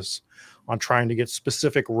focus on trying to get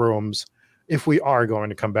specific rooms if we are going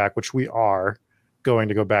to come back, which we are going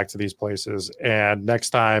to go back to these places. And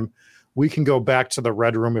next time, we can go back to the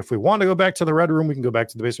red room. If we want to go back to the red room, we can go back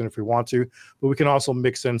to the basement if we want to, but we can also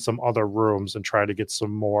mix in some other rooms and try to get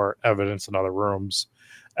some more evidence in other rooms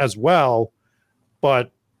as well,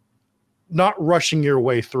 but not rushing your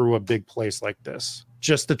way through a big place like this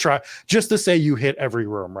just to say you hit every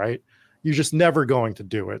room, right? You're just never going to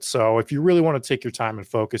do it. So if you really want to take your time and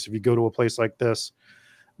focus, if you go to a place like this,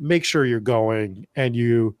 make sure you're going and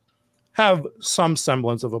you have some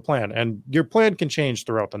semblance of a plan. And your plan can change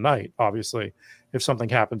throughout the night, obviously. If something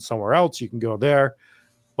happens somewhere else, you can go there.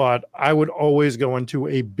 But I would always go into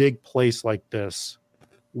a big place like this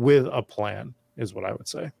with a plan, is what I would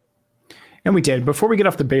say. And we did. Before we get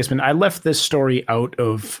off the basement, I left this story out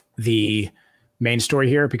of the main story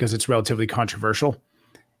here because it's relatively controversial.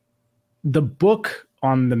 The book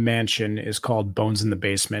on the mansion is called Bones in the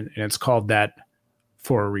Basement, and it's called that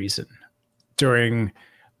for a reason. During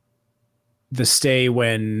the stay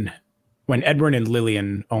when Edwin and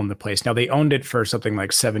Lillian owned the place. Now, they owned it for something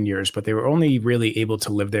like 7 years, but they were only really able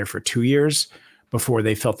to live there for 2 years before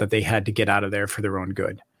they felt that they had to get out of there for their own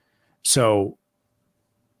good. So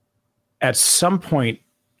at some point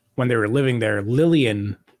when they were living there,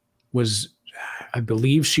 Lillian was, I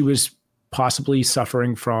believe she was possibly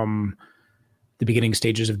suffering from the beginning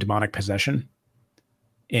stages of demonic possession.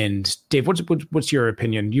 And Dave, what's your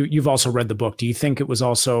opinion? You've also read the book. Do you think it was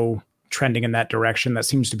also trending in that direction? That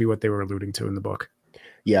seems to be what they were alluding to in the book.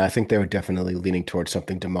 Yeah, I think they were definitely leaning towards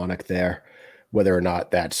something demonic there. Whether or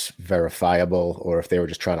not that's verifiable or if they were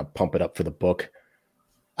just trying to pump it up for the book,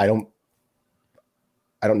 I don't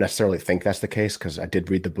I don't necessarily think that's the case because I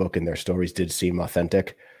did read the book and their stories did seem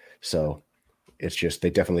authentic. So it's just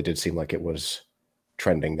they definitely did seem like it was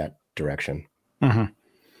trending that direction. Mm-hmm.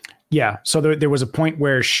 Yeah. So there was a point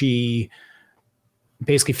where she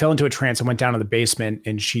basically fell into a trance and went down to the basement,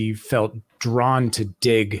 and she felt drawn to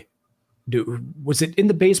dig. Was it in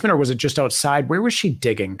the basement or was it just outside? Where was she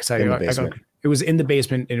digging? Because it was in the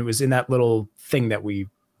basement, and it was in that little thing that we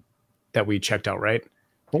checked out, right?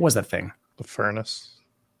 What was that thing? The furnace.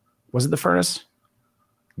 Was it the furnace?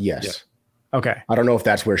 Yes. Yeah. Okay. I don't know if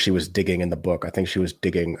that's where she was digging in the book. I think she was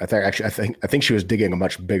digging. I think she was digging a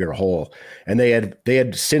much bigger hole, and they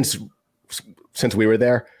had since we were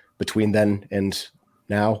there, between then and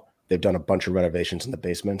now, they've done a bunch of renovations in the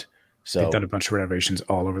basement. So they've done a bunch of renovations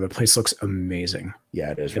all over. The place looks amazing.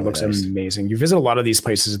 Yeah, it is. It looks amazing. You visit a lot of these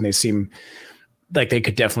places and they seem like they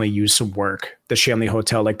could definitely use some work. The Shanley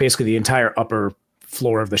Hotel, like basically the entire upper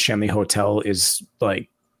floor of the Shanley Hotel is like,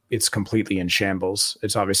 it's completely in shambles.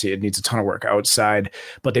 It's obviously, it needs a ton of work outside,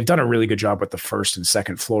 but they've done a really good job with the first and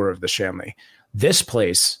second floor of the Shanley. This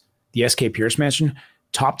place, the S.K. Pierce Mansion,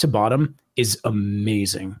 top to bottom is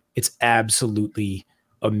amazing. It's absolutely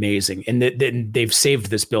amazing. And they've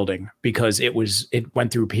saved this building because it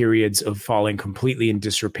went through periods of falling completely in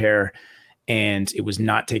disrepair, and it was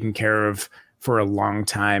not taken care of for a long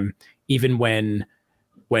time. Even when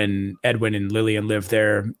Edwin and Lillian lived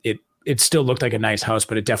there, it still looked like a nice house,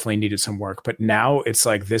 but it definitely needed some work. But now it's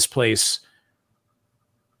like this place,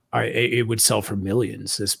 it would sell for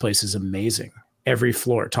millions. This place is amazing. Every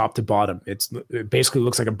floor, top to bottom. It basically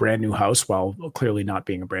looks like a brand new house while clearly not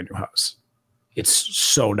being a brand new house. It's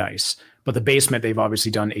so nice. But the basement, they've obviously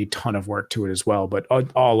done a ton of work to it as well, but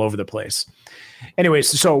all over the place. Anyways,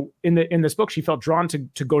 so in this book, she felt drawn to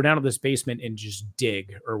go down to this basement and just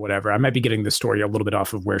dig or whatever. I might be getting the story a little bit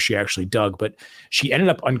off of where she actually dug, but she ended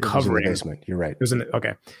up uncovering. It was in the basement. You're right. It was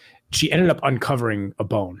okay. She ended up uncovering a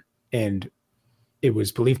bone, and it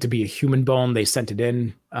was believed to be a human bone. They sent it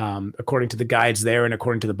in, according to the guides there, and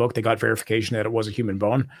according to the book, they got verification that it was a human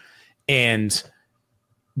bone, and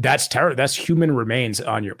that's terror. That's human remains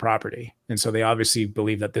on your property. And so they obviously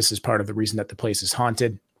believe that this is part of the reason that the place is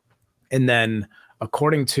haunted. And then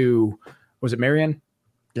according to, was it Marianne?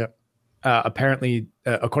 Yep. Apparently,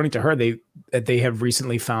 according to her, they have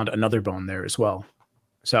recently found another bone there as well.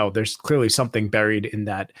 So there's clearly something buried in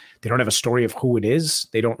that. They don't have a story of who it is.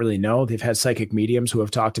 They don't really know. They've had psychic mediums who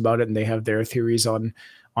have talked about it, and they have their theories on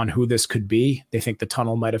who this could be. They think the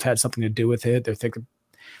tunnel might have had something to do with it. They think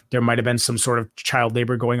there might have been some sort of child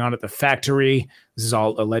labor going on at the factory. This is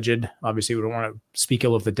all alleged. Obviously, we don't want to speak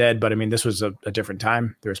ill of the dead, but I mean, this was a different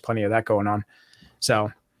time. There was plenty of that going on.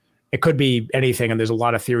 So it could be anything. And there's a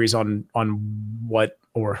lot of theories on what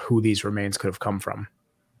or who these remains could have come from.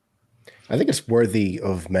 I think it's worthy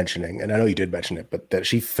of mentioning, and I know you did mention it, but that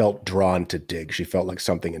she felt drawn to dig. She felt like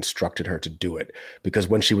something instructed her to do it, because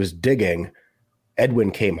when she was digging,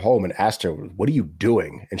 Edwin came home and asked her, "What are you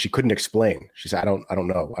doing?" And she couldn't explain. She said, I don't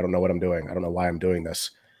know. I don't know what I'm doing. I don't know why I'm doing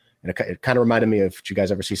this. And it kind of reminded me of, did you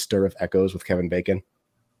guys ever see Stir of Echoes with Kevin Bacon?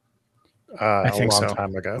 I think a long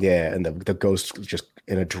time ago. Yeah. And the ghost just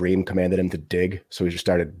in a dream commanded him to dig. So he just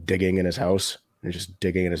started digging in his house and just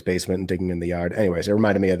digging in his basement and digging in the yard. Anyways, it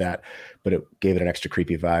reminded me of that, but it gave it an extra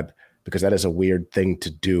creepy vibe, because that is a weird thing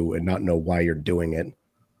to do and not know why you're doing it.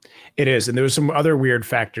 It is. And there was some other weird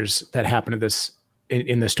factors that happened to this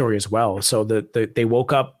in the story as well. So they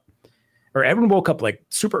woke up, or Edwin woke up like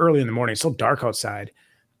super early in the morning, it's still dark outside,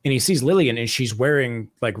 and he sees Lillian and she's wearing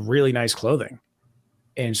like really nice clothing.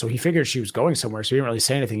 And so he figured she was going somewhere. So he didn't really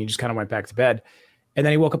say anything. He just kind of went back to bed. And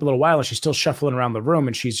then he woke up a little while and she's still shuffling around the room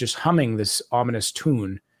and she's just humming this ominous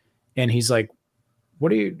tune. And he's like,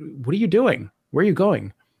 what are you doing? Where are you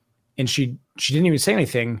going? And she didn't even say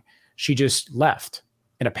anything. She just left.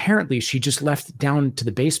 And apparently she just left down to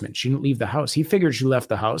the basement. She didn't leave the house. He figured she left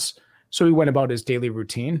the house. So he went about his daily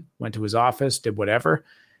routine, went to his office, did whatever.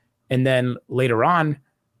 And then later on,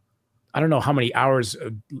 I don't know how many hours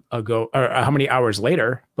ago or how many hours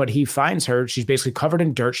later, but he finds her. She's basically covered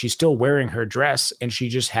in dirt. She's still wearing her dress, and she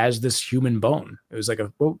just has this human bone. It was like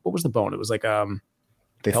what was the bone? It was like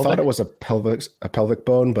they thought it was a pelvic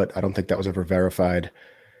bone, but I don't think that was ever verified.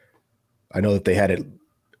 I know that they had it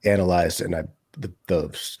analyzed, and the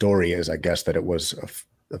story is, I guess, that it was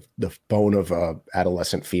the bone of a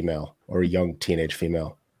adolescent female or a young teenage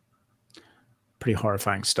female. Pretty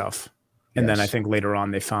horrifying stuff. And then I think later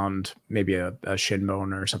on they found maybe a shin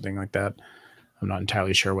bone or something like that. I'm not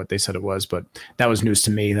entirely sure what they said it was, but that was news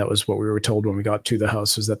to me. That was what we were told when we got to the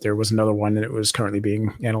house, was that there was another one and it was currently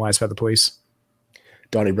being analyzed by the police.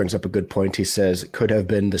 Donnie brings up a good point. He says it could have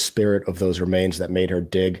been the spirit of those remains that made her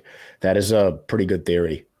dig. That is a pretty good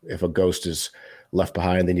theory. If a ghost is left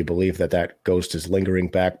behind, then you believe that that ghost is lingering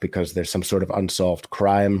back because there's some sort of unsolved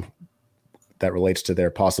crime that relates to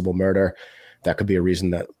their possible murder. That could be a reason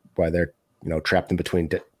that why they're, trapped in between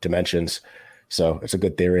dimensions. So it's a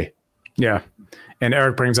good theory. Yeah. And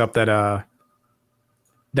Eric brings up that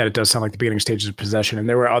it does sound like the beginning stages of possession. And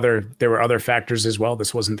there were other factors as well.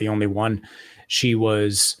 This wasn't the only one. She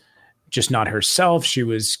was just not herself. She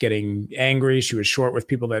was getting angry. She was short with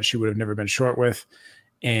people that she would have never been short with.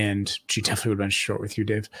 And she definitely would have been short with you,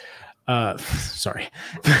 Dave. Sorry.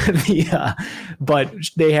 But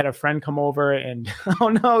they had a friend come over and, oh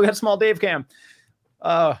no, we got small Dave cam.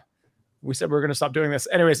 We said we were going to stop doing this.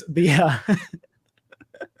 Anyways, and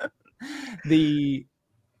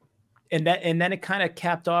then it kind of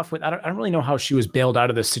capped off with, I don't really know how she was bailed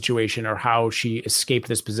out of this situation or how she escaped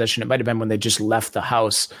this possession. It might've been when they just left the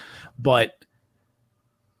house, but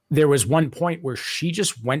there was one point where she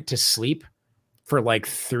just went to sleep for like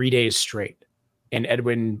 3 days straight. And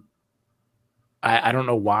Edwin, I don't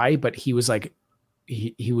know why, but he was like,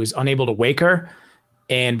 he was unable to wake her.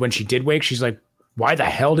 And when she did wake, she's like, why the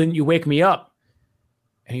hell didn't you wake me up?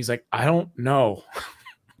 And he's like, I don't know.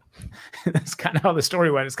 That's kind of how the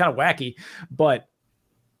story went. It's kind of wacky, but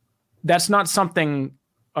that's not something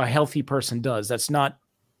a healthy person does. That's not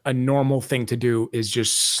a normal thing to do, is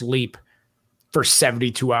just sleep for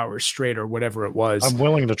 72 hours straight or whatever it was. I'm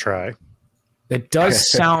willing to try. That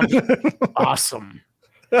does sound awesome.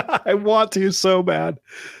 I want to so bad.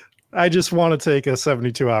 I just want to take a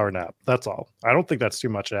 72-hour nap. That's all. I don't think that's too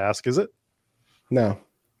much to ask, is it? No,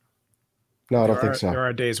 I don't think so. There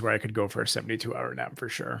are days where I could go for a 72-hour nap for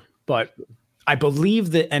sure. But I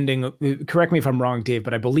believe the ending, correct me if I'm wrong, Dave,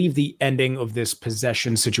 but I believe the ending of this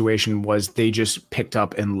possession situation was they just picked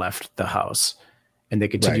up and left the house and they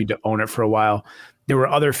continued to own it for a while. There were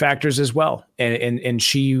other factors as well. And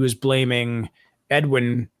she was blaming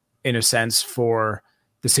Edwin, in a sense, for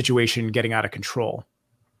the situation getting out of control.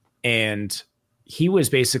 And he was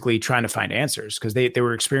basically trying to find answers because they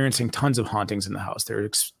were experiencing tons of hauntings in the house.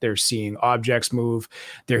 They're seeing objects move.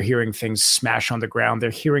 They're hearing things smash on the ground. They're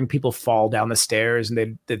hearing people fall down the stairs,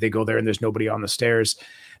 and they go there and there's nobody on the stairs.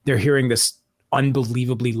 They're hearing this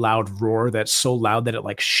unbelievably loud roar that's so loud that it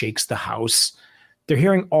like shakes the house. They're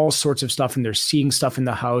hearing all sorts of stuff and they're seeing stuff in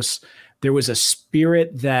the house. There was a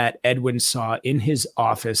spirit that Edwin saw in his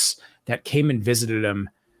office that came and visited him.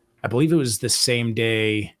 I believe it was the same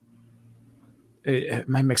day. I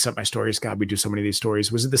might mix up my stories. God, we do so many of these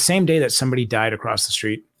stories. Was it the same day that somebody died across the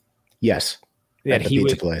street? Yes. At the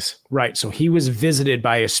pizza place. Right. So he was visited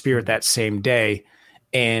by a spirit that same day.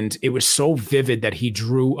 And it was so vivid that he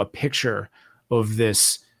drew a picture of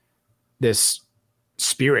this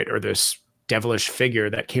spirit or this devilish figure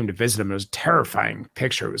that came to visit him. It was a terrifying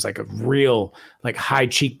picture. It was like a real, like high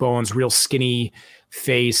cheekbones, real skinny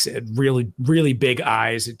face, really, really big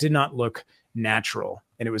eyes. It did not look natural.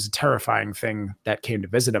 And it was a terrifying thing that came to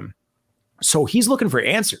visit him. So he's looking for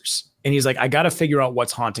answers. And he's like, I got to figure out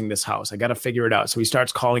what's haunting this house. I got to figure it out. So he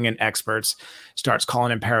starts calling in experts, starts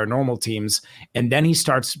calling in paranormal teams. And then he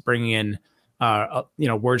starts bringing in,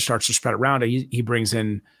 word starts to spread around. He brings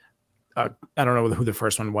in, I don't know who the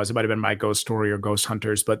first one was. It might've been My Ghost Story or Ghost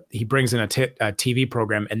Hunters, but he brings in a TV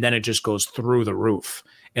program, and then it just goes through the roof.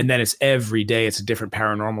 And then it's every day, it's a different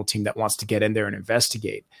paranormal team that wants to get in there and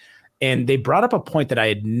investigate. And they brought up a point that I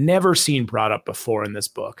had never seen brought up before in this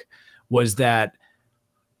book, was that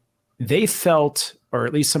they felt, or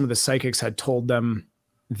at least some of the psychics had told them,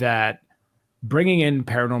 that bringing in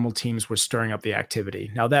paranormal teams was stirring up the activity.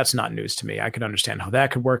 Now, that's not news to me. I could understand how that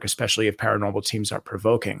could work, especially if paranormal teams are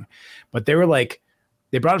provoking. But they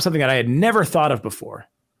brought up something that I had never thought of before.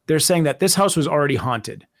 They're saying that this house was already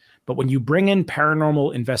haunted. But when you bring in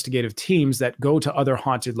paranormal investigative teams that go to other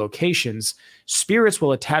haunted locations, spirits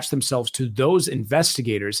will attach themselves to those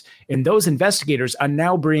investigators, and those investigators are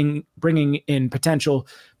now bringing in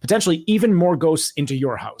potentially even more ghosts into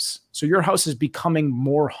your house. So your house is becoming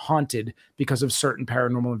more haunted because of certain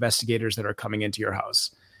paranormal investigators that are coming into your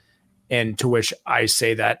house. And to which I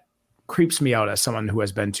say that creeps me out as someone who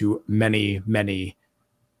has been to many, many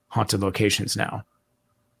haunted locations now.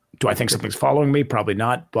 Do I think something's following me? Probably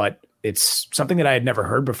not, but it's something that I had never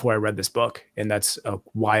heard before I read this book. And that's a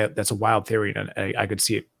wild theory. And I could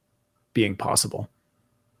see it being possible.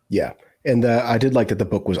 Yeah. And I did like that the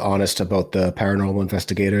book was honest about the paranormal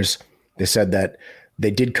investigators. They said that They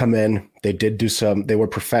did come in, they did do some, they were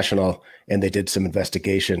professional, and they did some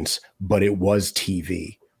investigations, but it was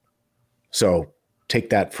TV. So take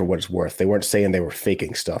that for what it's worth. They weren't saying they were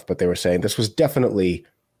faking stuff, but they were saying this was definitely,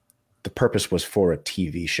 the purpose was for a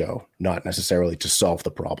TV show, not necessarily to solve the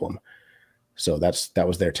problem. So that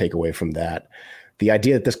was their takeaway from that. The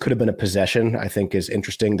idea that this could have been a possession, I think, is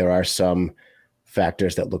interesting. There are some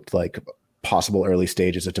factors that looked like possible early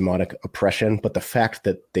stages of demonic oppression, but the fact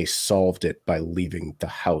that they solved it by leaving the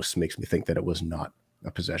house makes me think that it was not a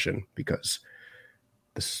possession, because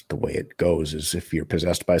this, the way it goes is if you're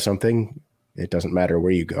possessed by something, it doesn't matter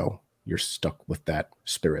where you go. You're stuck with that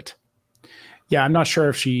spirit. Yeah, I'm not sure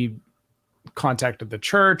if she contacted the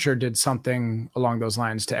church or did something along those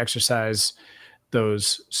lines to exorcise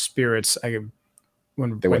those spirits.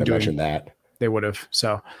 When they would have mentioned that. They would have.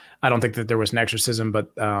 So I don't think that there was an exorcism,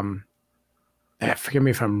 but forgive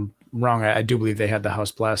me if I'm wrong. I do believe they had the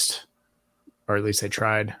house blessed, or at least they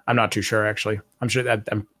tried. I'm not too sure, actually. I'm sure that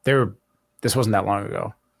this wasn't that long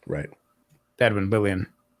ago. Right. Edwin, Lillian,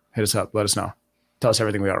 hit us up. Let us know. Tell us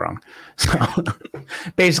everything we got wrong. So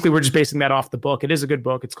basically, we're just basing that off the book. It is a good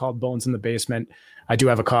book. It's called Bones in the Basement. I do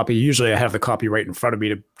have a copy. Usually I have the copy right in front of me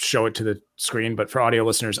to show it to the screen. But for audio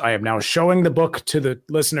listeners, I am now showing the book to the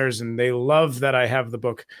listeners, and they love that I have the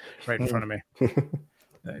book right in front of me.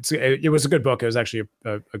 It was a good book. It was actually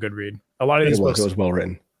a good read. A lot of these books, it was well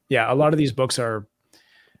written. Yeah, a lot of these books are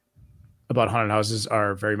about haunted houses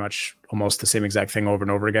are very much almost the same exact thing over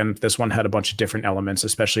and over again. This one had a bunch of different elements,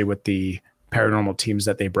 especially with the paranormal teams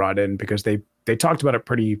that they brought in, because they talked about it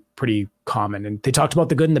pretty common, and they talked about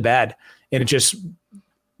the good and the bad. And it just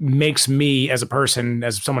makes me, as a person,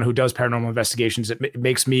 as someone who does paranormal investigations, it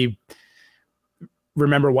makes me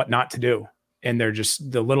remember what not to do. And they're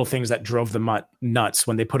just the little things that drove them nuts.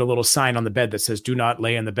 When they put a little sign on the bed that says, "Do not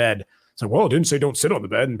lay in the bed." It's like, well, it didn't say don't sit on the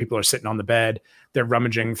bed. And people are sitting on the bed. They're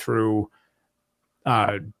rummaging through,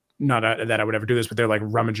 not that I would ever do this, but they're like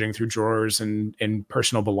rummaging through drawers and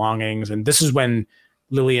personal belongings. And this is when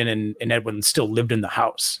Lillian and Edwin still lived in the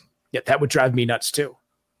house. Yet that would drive me nuts too.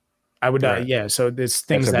 I would, right. Yeah. So there's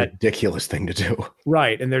things That's a ridiculous thing to do.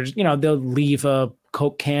 Right. And there's, they'll leave a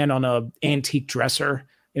Coke can on a antique dresser,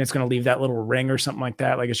 and it's going to leave that little ring or something like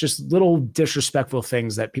that. Like, it's just little disrespectful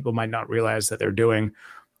things that people might not realize that they're doing,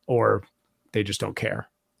 or they just don't care.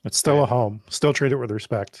 It's still a home. Still treat it with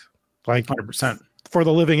respect. Like 100%. For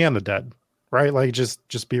the living and the dead, right? Like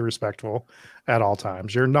just be respectful at all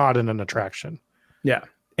times. You're not in an attraction. Yeah.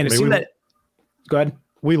 And it seemed that, go ahead.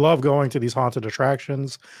 We love going to these haunted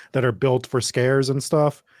attractions that are built for scares and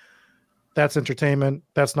stuff. That's entertainment.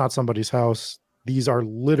 That's not somebody's house. These are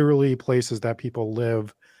literally places that people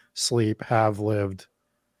live, sleep, have lived.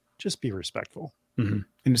 Just be respectful. Mm-hmm.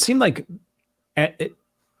 And it seemed like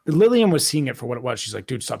Lillian was seeing it for what it was. She's like,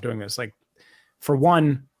 dude, stop doing this. Like, for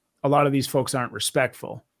one, a lot of these folks aren't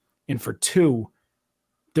respectful. And for two,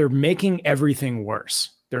 they're making everything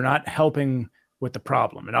worse. They're not helping with the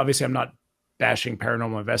problem. And obviously, I'm not bashing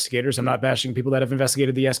paranormal investigators. I'm not bashing people that have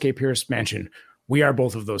investigated the S.K. Pierce mansion. We are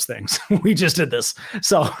both of those things. We just did this.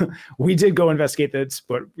 So we did go investigate this,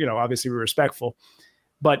 but, obviously we're respectful.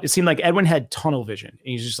 But it seemed like Edwin had tunnel vision. And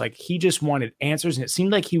he's just like, he just wanted answers. And it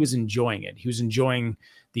seemed like he was enjoying it. He was enjoying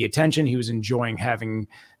the attention. He was enjoying having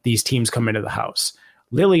these teams come into the house.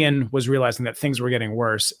 Lillian was realizing that things were getting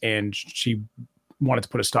worse, and she wanted to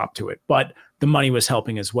put a stop to it. But the money was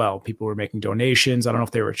helping as well. People were making donations. I don't know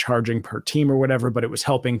if they were charging per team or whatever, but it was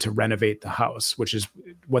helping to renovate the house, which is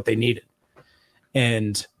what they needed.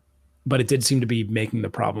 But it did seem to be making the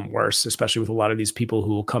problem worse, especially with a lot of these people who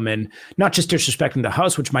will come in, not just disrespecting the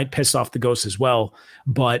house, which might piss off the ghosts as well,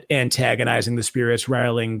 but antagonizing the spirits,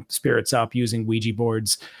 riling spirits up, using Ouija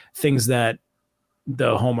boards, things that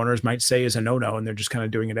the homeowners might say is a no-no, and they're just kind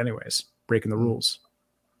of doing it anyways, breaking the rules.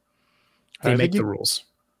 They make the rules.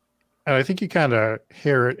 And I think you kind of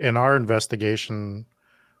hear it in our investigation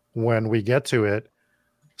when we get to it.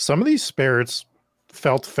 Some of these spirits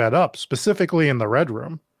felt fed up, specifically in the red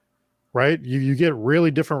room, right? You get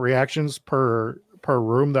really different reactions per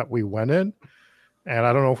room that we went in. And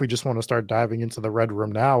I don't know if we just want to start diving into the red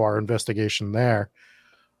room now, our investigation there.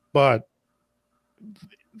 But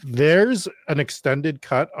there's an extended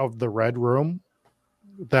cut of the red room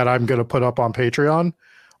that I'm going to put up on Patreon,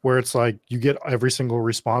 where it's like you get every single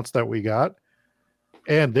response that we got.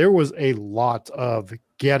 And there was a lot of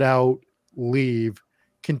get out, leave,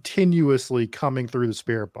 continuously coming through the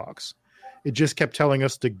spirit box. It just kept telling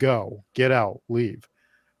us to go, get out, leave.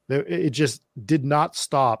 It just did not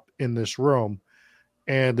stop in this room.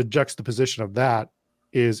 And the juxtaposition of that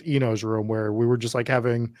is Eno's room, where we were just like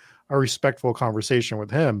having a respectful conversation with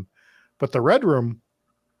him. But the red room,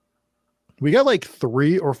 we got like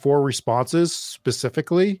 3 or 4 responses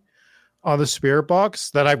specifically on the spirit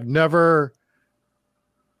box that I've never,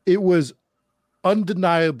 it was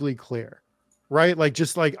undeniably clear, right? Like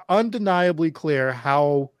just like undeniably clear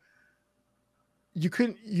how you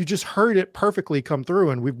just heard it perfectly come through,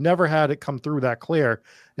 and we've never had it come through that clear.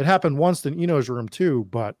 It happened once in Eno's room too,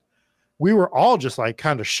 but we were all just like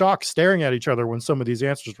kind of shocked, staring at each other when some of these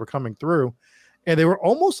answers were coming through, and they were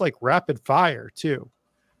almost like rapid fire too,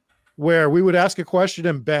 where we would ask a question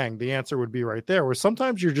and bang, the answer would be right there. Where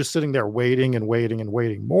sometimes you're just sitting there waiting and waiting and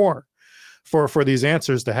waiting more for these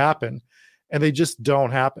answers to happen, and they just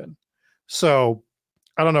don't happen. So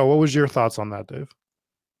I don't know. What was your thoughts on that, Dave?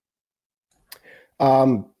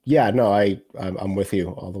 Yeah, no, I'm with you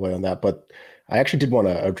all the way on that, but I actually did want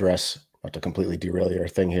to address, not to completely derail your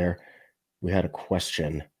thing here. We had a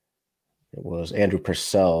question. It was Andrew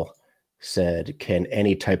Purcell said, can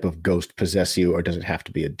any type of ghost possess you, or does it have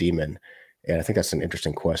to be a demon? And I think that's an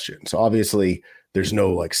interesting question. So obviously there's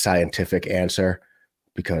no like scientific answer,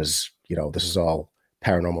 because, you know, this is all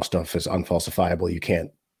paranormal stuff, is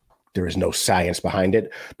unfalsifiable. There is no science behind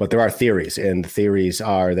it, but there are theories, and the theories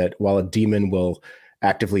are that while a demon will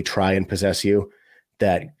actively try and possess you,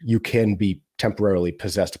 that you can be temporarily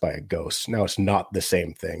possessed by a ghost. Now, it's not the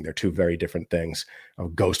same thing. They're two very different things. A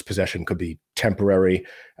ghost possession could be temporary.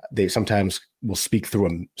 They sometimes will speak through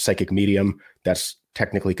a psychic medium. That's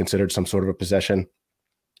technically considered some sort of a possession.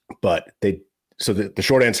 But the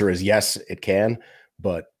short answer is yes, it can,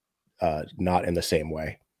 but not in the same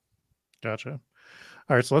way. Gotcha.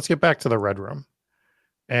 All right, so let's get back to the Red Room.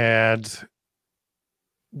 And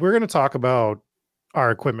we're going to talk about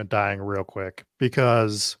our equipment dying real quick,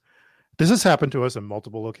 because this has happened to us in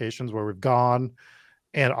multiple locations where we've gone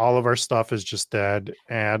and all of our stuff is just dead,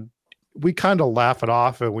 and we kind of laugh it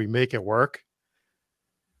off and we make it work.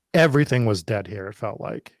 Everything was dead here. It felt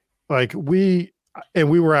like we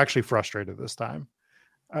were actually frustrated this time.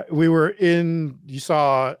 You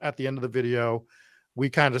saw at the end of the video, we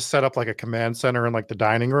kind of set up like a command center in like the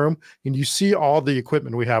dining room, and you see all the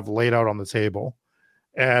equipment we have laid out on the table.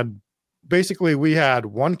 And basically we had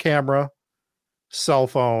one camera, cell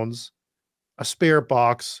phones, a spirit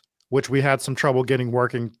box, which we had some trouble getting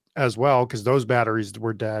working as well, because those batteries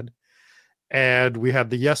were dead. And we had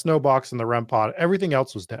the yes, no box and the REM pod. Everything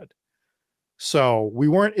else was dead. So we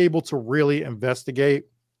weren't able to really investigate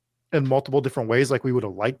in multiple different ways like we would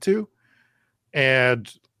have liked to. And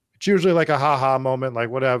it's usually like a haha moment, like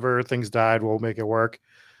whatever, things died, we'll make it work.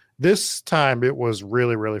 This time it was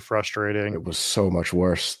really, really frustrating. It was so much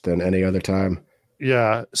worse than any other time.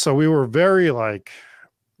 Yeah. So we were very like,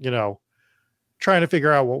 trying to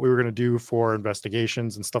figure out what we were going to do for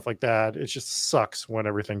investigations and stuff like that. It just sucks when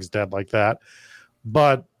everything's dead like that.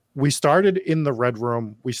 But we started in the Red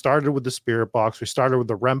Room. We started with the spirit box. We started with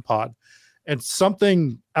the REM pod. And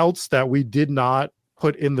something else that we did not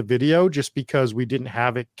put in the video just because we didn't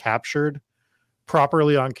have it captured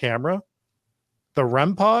properly on camera. The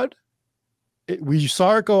REM pod, we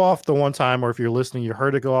saw it go off the one time, or if you're listening, you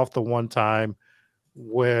heard it go off the one time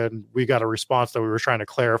when we got a response that we were trying to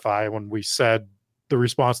clarify. When we said the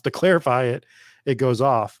response to clarify it, it goes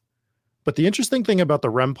off. But the interesting thing about the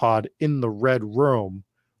REM pod in the Red Room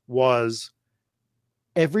was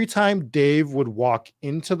every time Dave would walk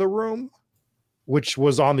into the room, which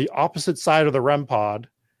was on the opposite side of the REM pod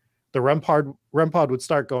would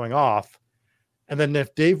start going off. And then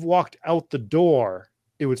if Dave walked out the door,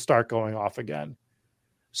 it would start going off again.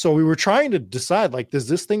 So we were trying to decide, like, does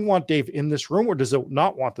this thing want Dave in this room, or does it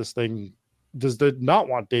not want this thing? Does it not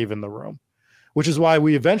want Dave in the room? Which is why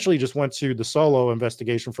we eventually just went to the solo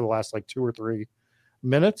investigation for the last like 2 or 3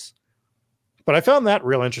 minutes. But I found that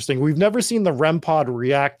real interesting. We've never seen the REM pod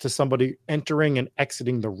react to somebody entering and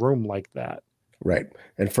exiting the room like that. Right.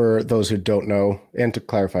 And for those who don't know, and to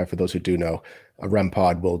clarify for those who do know, a REM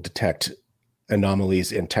pod will detect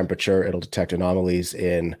anomalies in temperature. It'll detect anomalies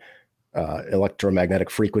in electromagnetic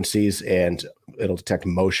frequencies, and it'll detect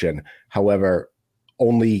motion. However,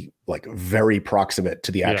 only like very proximate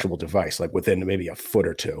to the actual device, like within maybe a foot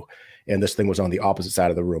or two. And this thing was on the opposite side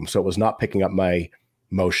of the room. So it was not picking up my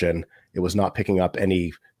motion. It was not picking up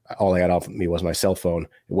all I had off of me was my cell phone. It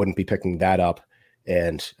wouldn't be picking that up.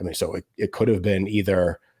 And I mean, so it could have been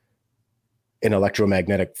either an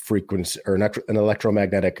electromagnetic frequency or an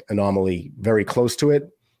electromagnetic anomaly very close to it,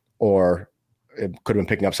 or it could have been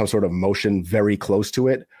picking up some sort of motion very close to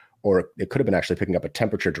it, or it could have been actually picking up a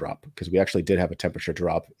temperature drop, because we actually did have a temperature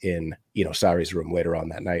drop in Sari's room later on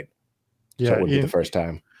that night. Yeah, so it would be the first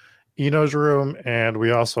time. Eno's room, and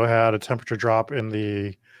we also had a temperature drop in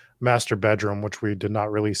the master bedroom, which we did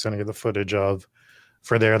not release any of the footage of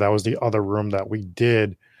for there. That was the other room that we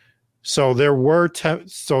did. So there were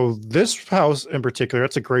so this house in particular,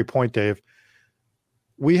 that's a great point, Dave.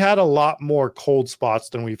 We had a lot more cold spots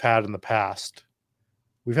than we've had in the past.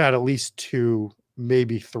 We've had at least 2,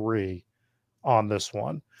 maybe 3 on this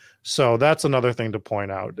one. So that's another thing to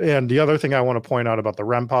point out. And the other thing I want to point out about the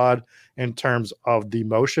REM pod in terms of the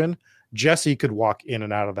motion, Jesse could walk in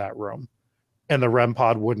and out of that room and the REM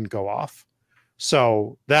pod wouldn't go off.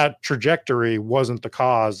 So that trajectory wasn't the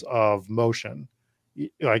cause of motion.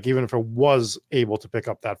 Like, even if it was able to pick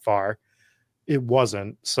up that far, it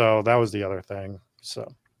wasn't. So that was the other thing.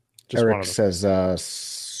 So just Eric says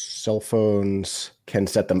cell phones can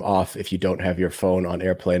set them off if you don't have your phone on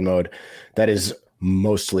airplane mode. That is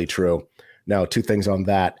mostly true. Now, 2 things on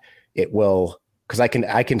that. It will, because I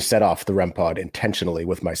can set off the REM pod intentionally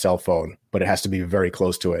with my cell phone, but it has to be very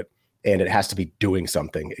close to it. And it has to be doing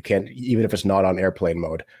something. It can't, even if it's not on airplane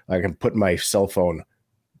mode, I can put my cell phone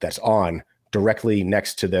that's on directly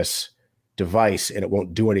next to this device and it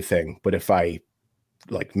won't do anything. But if I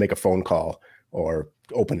like make a phone call or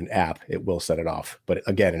open an app, it will set it off. But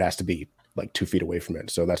again, it has to be like 2 feet away from it.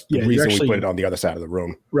 So that's the reason we put it on the other side of the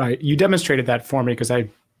room. Right. You demonstrated that for me because I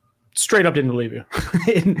straight up didn't believe you.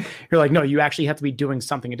 And you're like, no, you actually have to be doing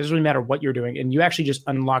something. It doesn't really matter what you're doing. And you actually just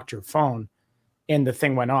unlocked your phone and the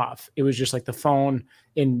thing went off. It was just like the phone,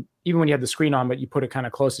 and even when you had the screen on, but you put it kind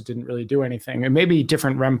of close, it didn't really do anything. And maybe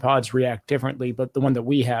different REM pods react differently, but the one that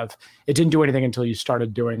we have, it didn't do anything until you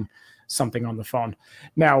started doing something on the phone.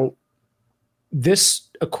 Now, this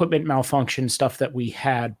equipment malfunction stuff that we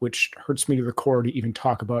had, which hurts me to the core to even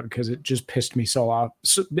talk about because it just pissed me so off.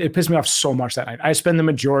 It pissed me off so much that night. I spend the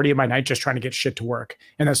majority of my night just trying to get shit to work.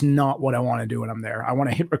 And that's not what I want to do when I'm there. I want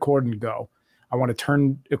to hit record and go. I want to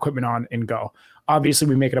turn equipment on and go. Obviously,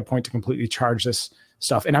 we make it a point to completely charge this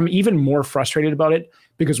stuff. And I'm even more frustrated about it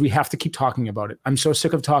because we have to keep talking about it. I'm so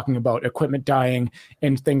sick of talking about equipment dying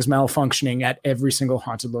and things malfunctioning at every single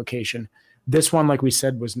haunted location. This one, like we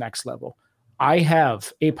said, was next level. I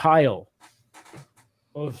have a pile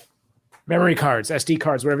of memory cards, SD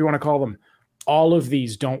cards, whatever you want to call them. All of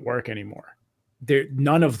these don't work anymore.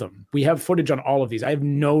 None of them. We have footage on all of these. I have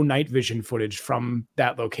no night vision footage from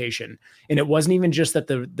that location. And it wasn't even just that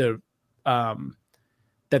the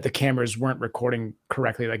cameras weren't recording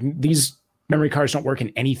correctly. Like, these memory cards don't work in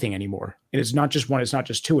anything anymore. And it's not just one, it's not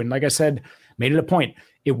just 2. And like I said, made it a point.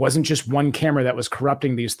 It wasn't just one camera that was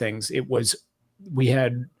corrupting these things.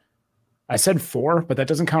 I said 4, but that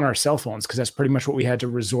doesn't count our cell phones because that's pretty much what we had to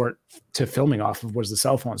resort to filming off of was the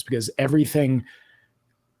cell phones because everything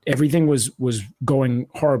was going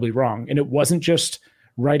horribly wrong. And it wasn't just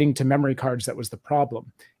writing to memory cards that was the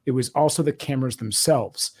problem. It was also the cameras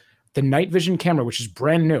themselves. The night vision camera, which is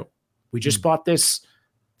brand new. We just bought this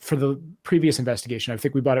for the previous investigation. I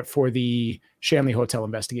think we bought it for the Shanley Hotel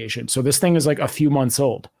investigation. So this thing is like a few months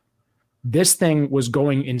old. This thing was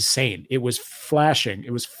going insane. It was flashing.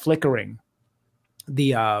 It was flickering.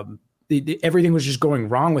 Everything was just going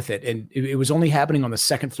wrong with it. And it was only happening on the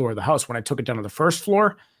 2nd floor of the house. When I took it down to the 1st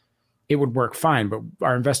floor, it would work fine. But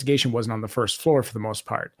our investigation wasn't on the 1st floor for the most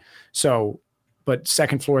part. So, but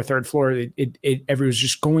 2nd floor, 3rd floor, it was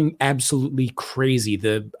just going absolutely crazy.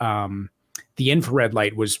 The infrared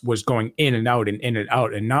light was going in and out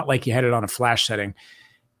and not like you had it on a flash setting.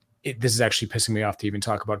 This is actually pissing me off to even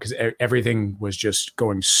talk about because everything was just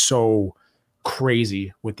going so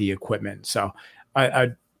crazy with the equipment. So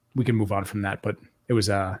we can move on from that, but it was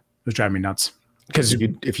driving me nuts. Because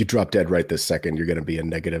if you drop dead right this second, you're going to be a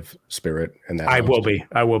negative spirit. And that I will be.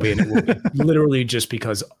 And it will be literally just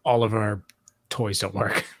because all of our toys don't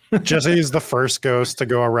work. Jesse is the first ghost to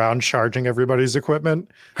go around charging everybody's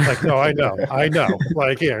equipment. Like, no, I know.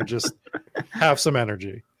 Like, here, just have some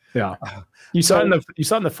energy. Yeah. You saw in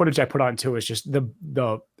the footage I put on too, is just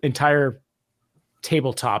the entire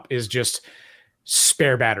tabletop is just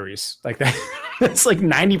spare batteries like that. It's like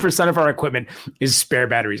 90% of our equipment is spare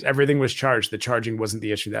batteries. Everything was charged. The charging wasn't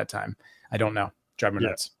the issue that time. I don't know. Drive me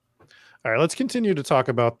nuts. All right, let's continue to talk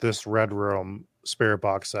about this Red Room spirit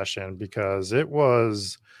box session because it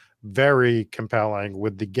was very compelling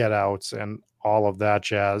with the get outs and all of that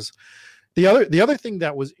jazz. The other thing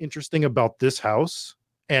that was interesting about this house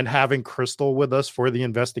and having Crystal with us for the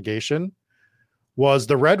investigation was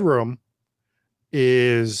the Red Room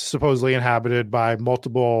is supposedly inhabited by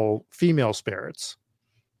multiple female spirits.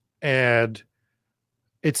 And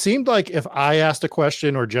it seemed like if I asked a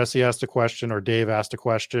question or Jesse asked a question or Dave asked a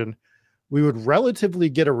question, we would relatively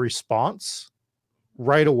get a response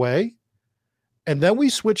right away. And then we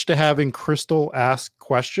switched to having Crystal ask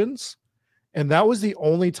questions. And that was the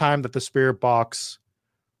only time that the spirit box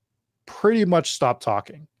pretty much stopped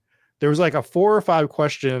talking. There was like a 4 or 5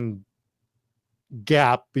 question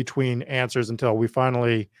gap between answers until we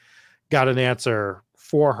finally got an answer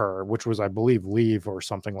for her, which was, I believe, leave or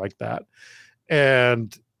something like that.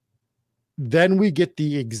 And then we get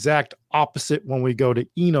the exact opposite when we go to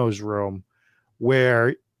Eno's room,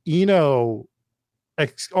 where Eno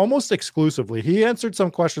almost exclusively, he answered some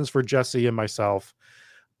questions for Jesse and myself,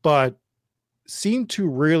 but seemed to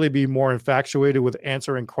really be more infatuated with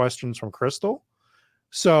answering questions from Crystal.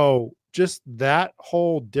 So just that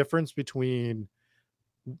whole difference between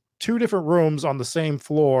two different rooms on the same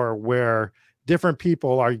floor where different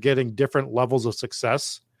people are getting different levels of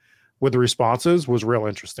success with the responses was real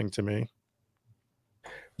interesting to me.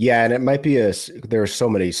 Yeah, and it might be there are so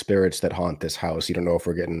many spirits that haunt this house. You don't know if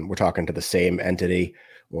we're talking to the same entity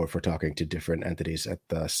or if we're talking to different entities at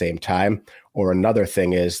the same time. Or another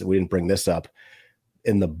thing is, we didn't bring this up.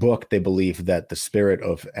 In the book, they believe that the spirit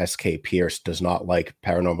of S.K. Pierce does not like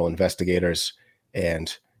paranormal investigators,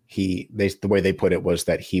 and the way they put it was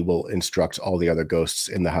that he will instruct all the other ghosts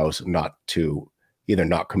in the house not to either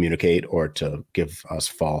not communicate or to give us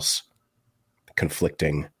false,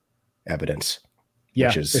 conflicting evidence.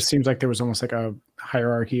 Yeah, it seems like there was almost like a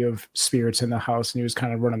hierarchy of spirits in the house, and he was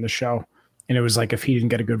kind of running the show. And it was like, if he didn't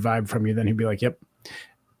get a good vibe from you, then he'd be like, "Yep,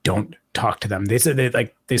 don't talk to them." They said that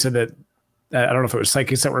I don't know if it was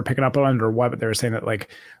psychics that were picking up on it or what, but they were saying that like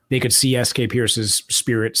they could see S.K. Pierce's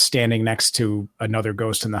spirit standing next to another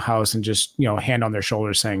ghost in the house and just, hand on their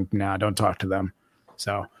shoulder saying, "Nah, don't talk to them."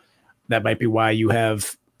 So that might be why you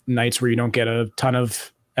have nights where you don't get a ton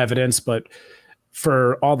of evidence. But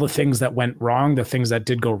for all the things that went wrong, the things that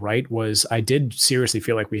did go right was I did seriously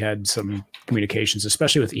feel like we had some communications,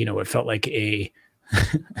 especially with Eno. It felt like a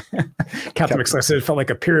Captain McSlice said it felt like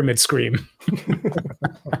a pyramid scream.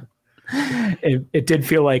 It did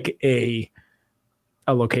feel like a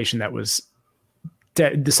location that was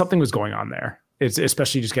something was going on there. It's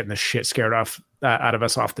especially just getting the shit scared out of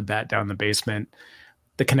us off the bat down in the basement.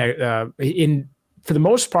 For the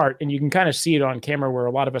most part, and you can kind of see it on camera where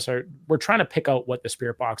a lot of us we're trying to pick out what the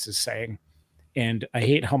spirit box is saying. And I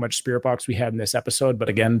hate how much spirit box we had in this episode, but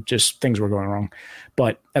again, just things were going wrong.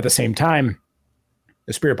 But at the same time,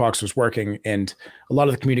 the spirit box was working, and a lot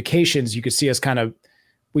of the communications, you could see us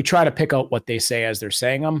we try to pick out what they say as they're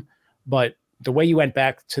saying them. But the way you went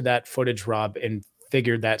back to that footage, Rob, and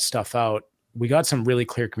figured that stuff out, we got some really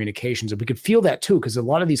clear communications, and we could feel that too. Cause a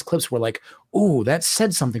lot of these clips were like, "Ooh, that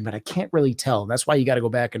said something, but I can't really tell." And that's why you got to go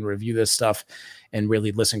back and review this stuff and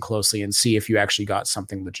really listen closely and see if you actually got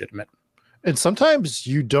something legitimate. And sometimes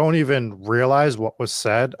you don't even realize what was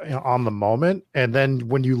said on the moment. And then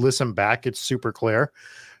when you listen back, it's super clear.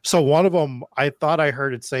 So one of them, I thought I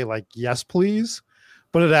heard it say like, "Yes, please,"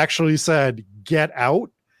 but it actually said, "Get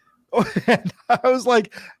out." And I was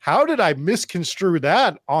like, how did I misconstrue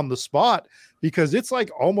that on the spot? Because it's like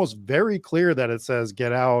almost very clear that it says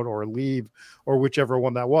 "get out" or "leave" or whichever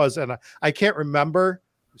one that was. And I can't remember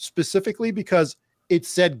specifically because it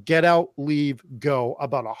said "get out, leave, go"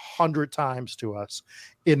 about 100 times to us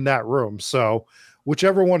in that room. So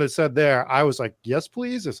whichever one it said there, I was like, "Yes,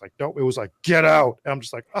 please." It's like, no, it was like "get out." And I'm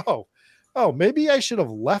just like, oh, maybe I should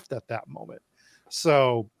have left at that moment.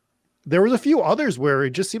 So there was a few others where it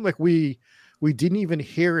just seemed like we didn't even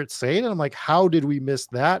hear it say it. And I'm like, how did we miss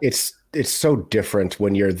that? It's so different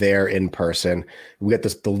when you're there in person. We got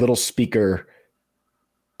the little speaker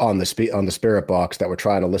on the spirit box that we're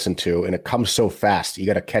trying to listen to, and it comes so fast. You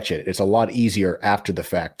got to catch it. It's a lot easier after the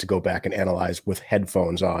fact to go back and analyze with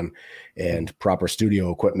headphones on and proper studio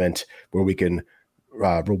equipment where we can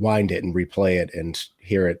rewind it and replay it and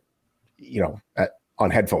hear it, on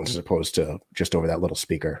headphones as opposed to just over that little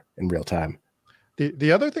speaker in real time.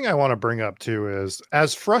 The other thing I want to bring up too is,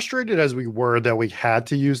 as frustrated as we were that we had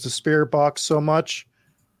to use the spirit box so much,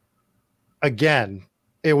 again,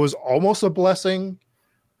 it was almost a blessing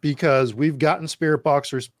because we've gotten spirit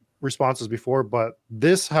box responses before, but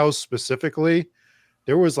this house specifically,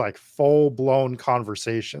 there was like full blown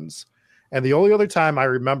conversations. And the only other time I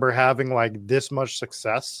remember having like this much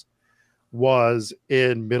success was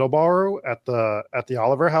in Middleborough at the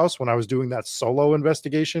Oliver house when I was doing that solo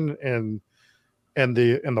investigation in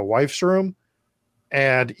the wife's room.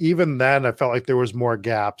 And even then I felt like there was more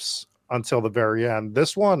gaps until the very end.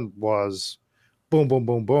 This one was boom, boom,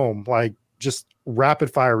 boom, boom, like just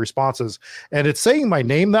rapid fire responses. And it's saying my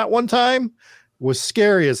name that one time was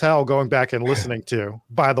scary as hell going back and listening to,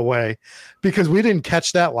 by the way, because we didn't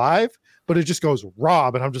catch that live, but it just goes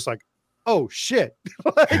Rob. And I'm just like, oh shit.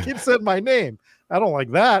 Like it said my name. I don't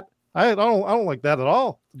like that. I don't like that at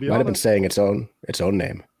all. To be honest. Have been saying its own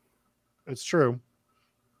name. It's true.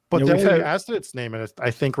 But then we asked it its name, and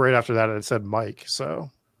I think right after that it said Mike.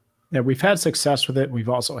 So Yeah, we've had success with it. We've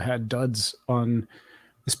also had duds on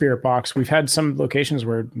the spirit box. We've had some locations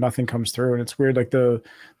where nothing comes through, and it's weird. Like the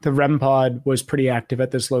REM pod was pretty active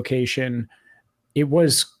at this location. It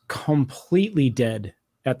was completely dead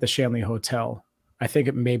at the Shanley Hotel. I think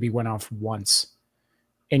it maybe went off once.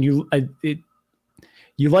 And you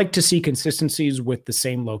like to see consistencies with the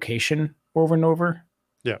same location over and over.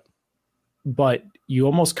 Yeah. But you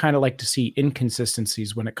almost kind of like to see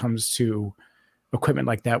inconsistencies when it comes to equipment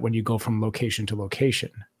like that when you go from location to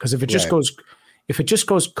location. Because if it just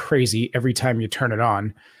goes crazy every time you turn it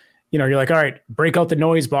on, you're like, all right, break out the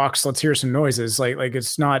noise box. Let's hear some noises. Like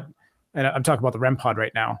it's not, and I'm talking about the REM pod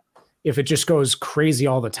right now. If it just goes crazy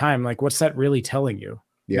all the time, like what's that really telling you?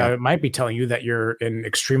 Yeah. Now, it might be telling you that you're in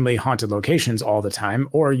extremely haunted locations all the time,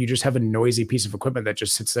 or you just have a noisy piece of equipment that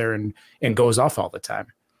just sits there and goes off all the time.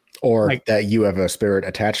 Or that you have a spirit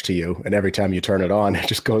attached to you, and every time you turn it on, it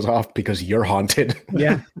just goes off because you're haunted.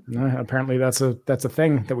 Yeah, apparently that's a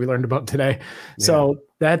thing that we learned about today. Yeah. So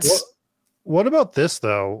that's. What about this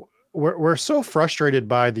though? We're so frustrated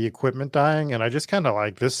by the equipment dying, and I just kind of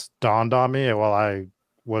like this dawned on me while I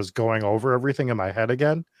was going over everything in my head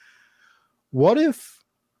again. What if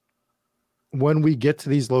when we get to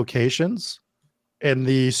these locations and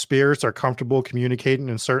the spirits are comfortable communicating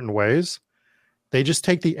in certain ways, they just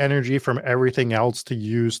take the energy from everything else to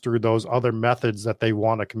use through those other methods that they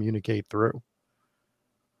want to communicate through.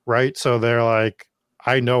 Right? So they're like,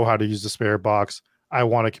 I know how to use the spirit box. I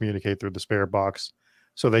want to communicate through the spirit box.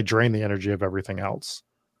 So they drain the energy of everything else.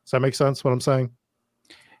 Does that make sense what I'm saying?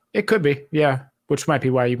 It could be, yeah. Which might be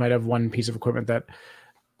why you might have one piece of equipment that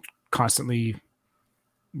constantly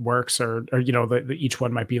works, or each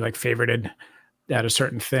one might be like favorited at a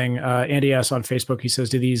certain thing. Andy asks on Facebook, he says,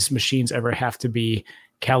 do these machines ever have to be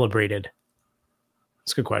calibrated?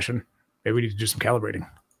 That's a good question. Maybe we need to do some calibrating.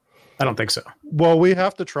 I don't think so. Well, we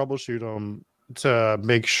have to troubleshoot them to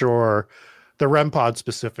make sure the REM pod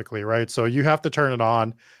specifically, right? So you have to turn it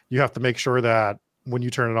on. You have to make sure that when you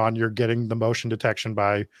turn it on, you're getting the motion detection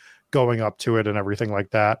by going up to it and everything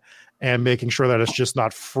like that, and making sure that it's just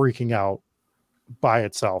not freaking out by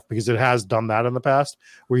itself, because it has done that in the past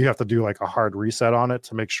where you have to do like a hard reset on it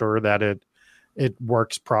to make sure that it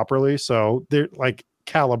works properly. So there, like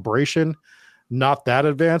calibration, not that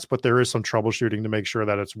advanced, but there is some troubleshooting to make sure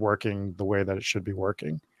that it's working the way that it should be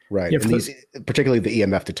working. Right. And these, particularly the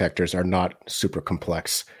EMF detectors, are not super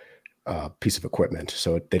complex piece of equipment.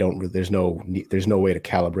 So they don't, there's no way to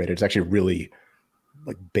calibrate it. It's actually really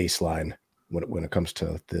like baseline when it comes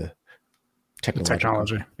to the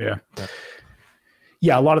technology. Yeah.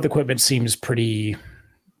 Yeah, a lot of the equipment seems pretty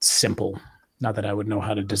simple. Not that I would know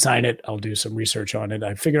how to design it. I'll do some research on it.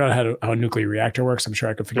 I figured out how a nuclear reactor works. I'm sure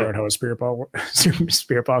I could figure out how a spirit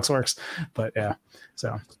box works. But yeah,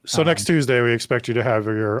 so next Tuesday we expect you to have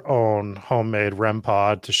your own homemade REM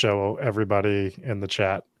pod to show everybody in the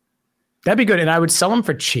chat. That'd be good, and I would sell them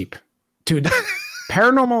for cheap, dude.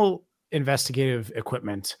 Paranormal investigative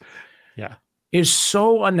equipment. Yeah. Is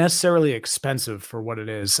so unnecessarily expensive for what it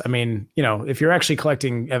is. I mean, if you're actually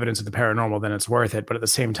collecting evidence of the paranormal, then it's worth it. But at the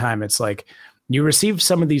same time, it's like you receive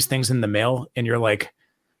some of these things in the mail and you're like,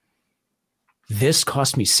 this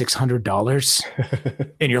cost me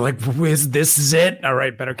 $600. And you're like, this is it? All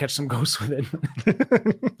right, better catch some ghosts with it.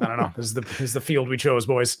 I don't know. This is the field we chose,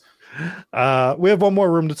 boys. We have one more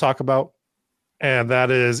room to talk about, and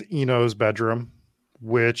that is Eno's bedroom,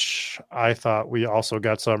 which I thought we also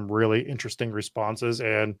got some really interesting responses,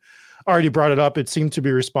 and already brought it up. It seemed to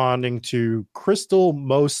be responding to Crystal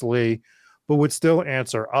mostly, but would still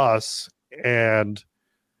answer us. And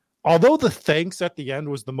although the thanks at the end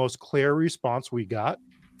was the most clear response we got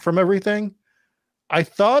from everything, I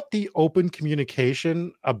thought the open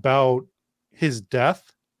communication about his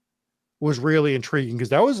death was really intriguing, because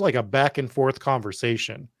that was like a back and forth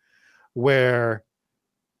conversation where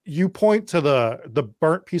you point to the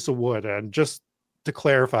burnt piece of wood. And just to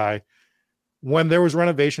clarify, when there was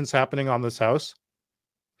renovations happening on this house,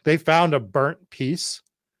 they found a burnt piece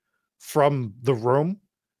from the room,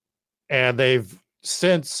 and they've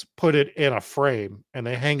since put it in a frame, and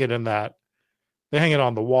they hang it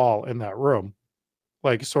on the wall in that room,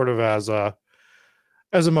 like sort of as a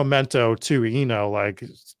memento to Eno, like,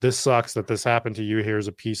 this sucks that this happened to you. Here's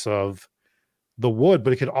a piece of the wood,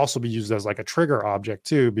 but it could also be used as like a trigger object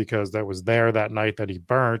too, because that was there that night that he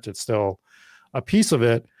burnt. It's still a piece of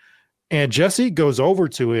it. And Jesse goes over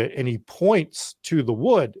to it and he points to the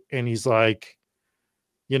wood and he's like,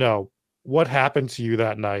 what happened to you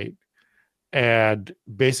that night? And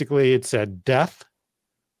basically it said death.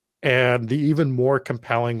 And the even more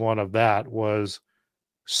compelling one of that was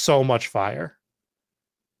so much fire,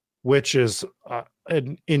 which is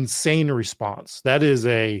an insane response. That is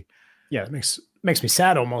a yeah, it makes me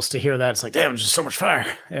sad almost to hear that. It's like, damn, there's just so much fire,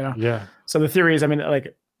 you know? Yeah. So the theory is, I mean,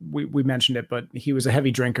 like we mentioned it, but he was a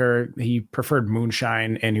heavy drinker. He preferred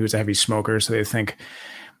moonshine and he was a heavy smoker. So they think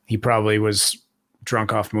he probably was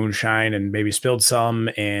drunk off moonshine and maybe spilled some,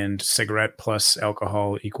 and cigarette plus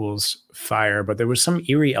alcohol equals fire. But there was some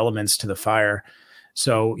eerie elements to the fire.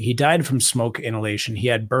 So he died from smoke inhalation. He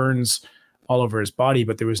had burns all over his body,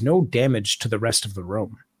 but there was no damage to the rest of the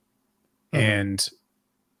room. Mm-hmm. And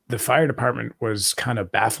the fire department was kind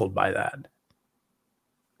of baffled by that.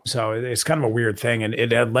 So it's kind of a weird thing. And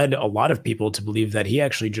it had led a lot of people to believe that he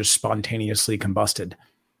actually just spontaneously combusted.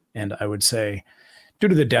 And I would say, due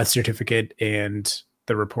to the death certificate and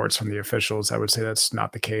the reports from the officials, I would say that's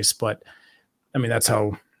not the case. But I mean, that's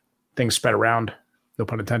how things spread around, no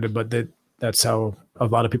pun intended, but that's how a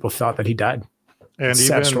lot of people thought that he died. And it's a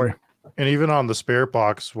sad story. And even on the spirit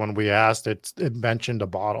box, when we asked, it mentioned a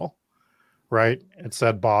bottle, right? It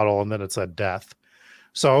said bottle and then it said death.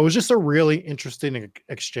 So it was just a really interesting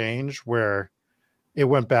exchange where it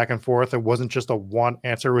went back and forth. It wasn't just a one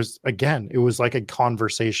answer. It was like a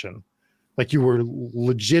conversation. Like you were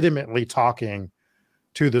legitimately talking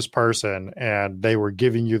to this person and they were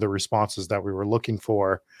giving you the responses that we were looking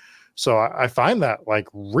for. So I find that like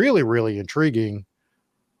really, really intriguing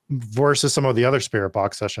versus some of the other spirit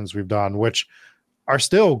box sessions we've done, which are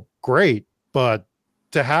still great, but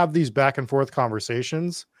to have these back and forth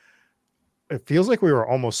conversations, it feels like we were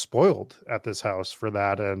almost spoiled at this house for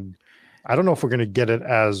that. And I don't know if we're going to get it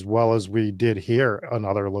as well as we did here on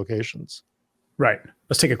other locations. Right.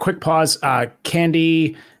 Let's take a quick pause.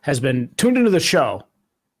 Candy has been tuned into the show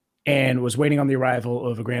and was waiting on the arrival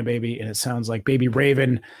of a grandbaby. And it sounds like baby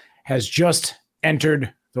Raven has just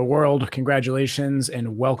entered the world. Congratulations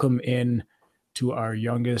and welcome in to our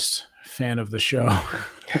youngest fan of the show,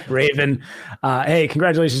 Raven. Hey,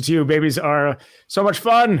 congratulations to you. Babies are so much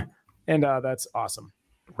fun. And that's awesome.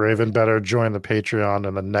 Raven better join the Patreon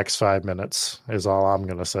in the next 5 minutes is all I'm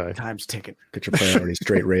going to say. Time's ticking. Get your priorities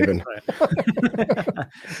straight, Raven.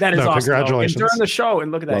 That is awesome. Congratulations. And during the show,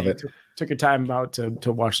 and look at that. Love You took your time out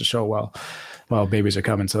to watch the show while babies are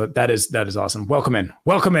coming. So that is awesome. Welcome in.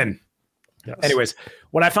 Welcome in. Yes. Anyways,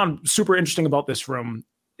 what I found super interesting about this room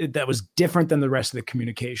that was different than the rest of the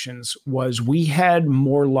communications was we had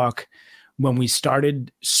more luck when we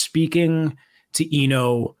started speaking to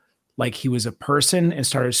Eno like he was a person and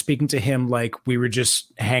started speaking to him like we were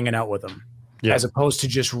just hanging out with him, as opposed to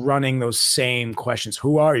just running those same questions.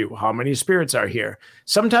 Who are you? How many spirits are here?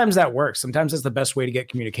 Sometimes that works. Sometimes that's the best way to get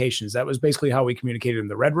communications. That was basically how we communicated in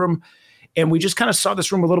the Red Room. And we just kind of saw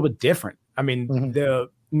this room a little bit different. I mean,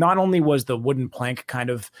 not only was the wooden plank kind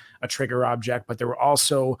of a trigger object, but there were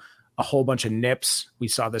also a whole bunch of nips. We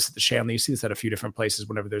saw this at the Shanley. You see this at a few different places.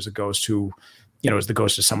 Whenever there's a ghost who, is the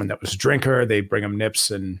ghost of someone that was a drinker, they bring them nips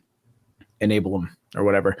and enable them or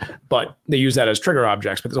whatever, but they use that as trigger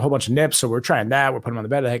objects. But there's a whole bunch of nips, so we're trying that. We're putting them on the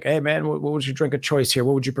bed. Like, hey man, what was your drink of choice here?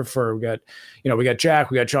 What would you prefer? We got, we got Jack,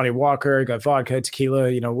 we got Johnny Walker, we got vodka,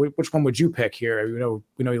 tequila. Which one would you pick here?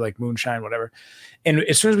 We know you like moonshine, whatever. And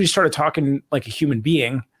as soon as we started talking like a human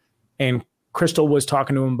being, and Crystal was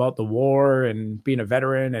talking to him about the war and being a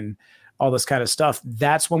veteran and all this kind of stuff,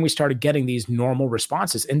 that's when we started getting these normal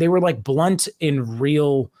responses, and they were like blunt and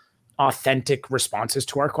real, authentic responses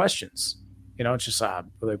to our questions. It's just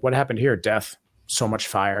like, what happened here? Death, so much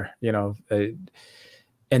fire, and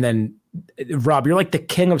then Rob, you're like the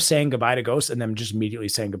king of saying goodbye to ghosts and then just immediately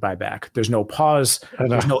saying goodbye back. There's no pause.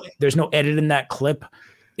 There's no edit in that clip.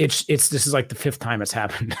 This is like the fifth time it's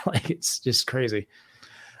happened. Like, it's just crazy.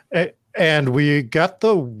 And we got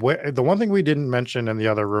the one thing we didn't mention in the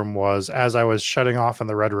other room was, as I was shutting off in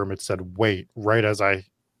the Red Room, it said wait right as I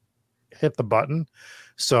hit the button.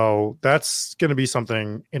 So that's going to be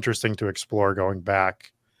something interesting to explore going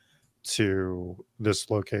back to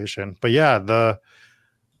this location. But yeah,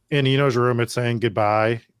 in Eno's room, it's saying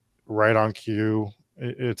goodbye right on cue.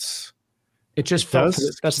 It's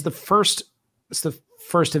the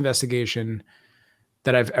first investigation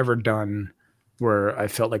that I've ever done where I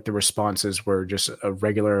felt like the responses were just a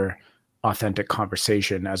regular, authentic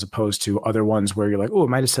conversation, as opposed to other ones where you're like, oh, it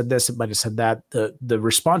might have said this, it might have said that. The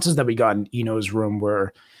responses that we got in Eno's room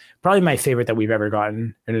were probably my favorite that we've ever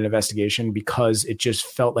gotten in an investigation, because it just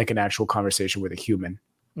felt like an actual conversation with a human,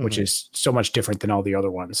 which is so much different than all the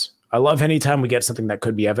other ones. I love anytime we get something that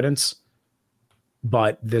could be evidence,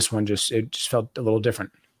 but this one just felt a little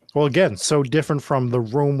different. Well, again, so different from the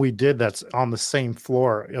room we did that's on the same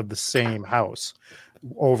floor of the same house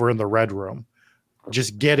over in the Red Room.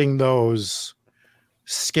 Just getting those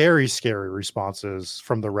scary responses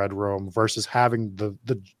from the red room versus having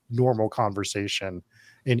the normal conversation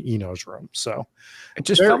in Eno's room. So it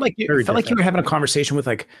just felt like you were having a conversation with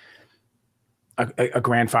like a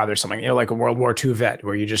grandfather or something, you know, like a World War II vet,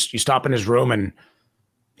 where you stop in his room and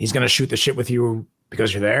he's going to shoot the shit with you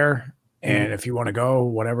because you're there. And if you want to go,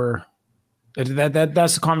 whatever. That's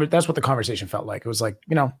what the conversation felt like. It was like,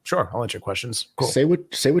 you know, sure, I'll answer questions. Cool.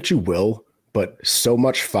 Say what you will, but so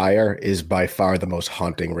much fire is by far the most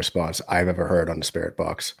haunting response I've ever heard on the spirit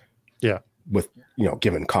box. Yeah. With, you know,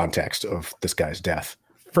 given context of this guy's death.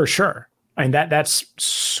 For sure. I mean, that's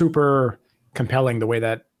super compelling the way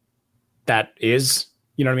that is,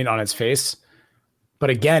 you know what I mean, on its face. But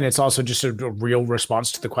again, it's also just a real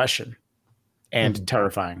response to the question, and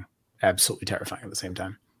terrifying, absolutely terrifying at the same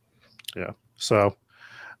time. Yeah. So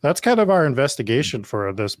that's kind of our investigation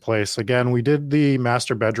for this place. Again, we did the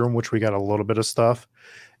master bedroom, which we got a little bit of stuff.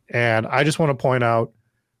 And I just want to point out,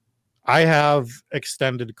 I have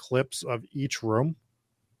extended clips of each room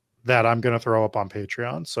that I'm going to throw up on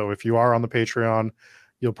Patreon. So if you are on the Patreon,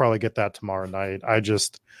 you'll probably get that tomorrow night.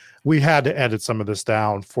 We had to edit some of this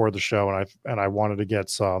down for the show, and I wanted to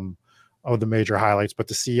get some of the major highlights, but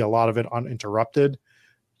to see a lot of it uninterrupted,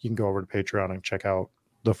 you can go over to Patreon and check out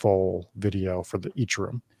the full video for each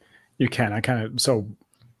room. You can. So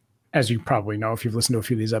as you probably know, if you've listened to a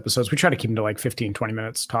few of these episodes, we try to keep them to like 15, 20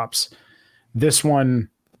 minutes tops. This one,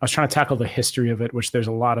 I was trying to tackle the history of it, which there's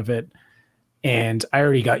a lot of it. And I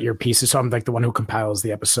already got your pieces. So I'm like the one who compiles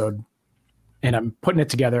the episode, and I'm putting it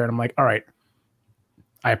together, and I'm like, all right,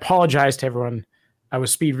 I apologize to everyone. I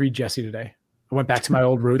was speed read Jesse today. I went back to my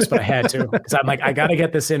old roots, but I had to, because I'm like, I got to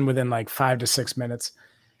get this in within like 5 to 6 minutes.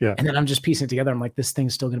 Yeah. And then I'm just piecing it together. I'm like, this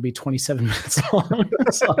thing's still going to be 27 minutes long.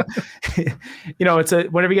 So, you know,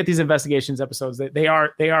 whenever you get these investigations episodes, they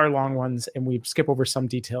are long ones, and we skip over some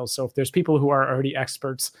details. So if there's people who are already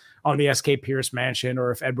experts on the S.K. Pierce mansion, or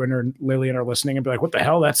if Edwin or Lillian are listening and be like, what the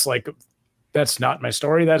hell? That's not my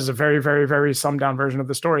story. That is a very, very, very summed down version of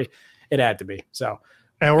the story. It had to be. So,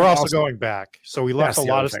 and we're also going back. So we left a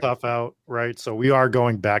lot of stuff out, right? So we are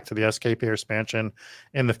going back to the S.K. Pierce mansion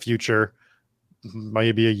in the future.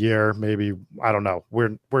 Maybe a year, maybe, I don't know.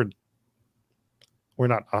 We're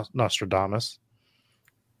not Nostradamus.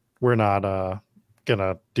 We're not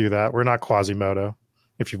gonna do that. We're not Quasimodo.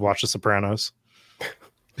 If you've watched The Sopranos,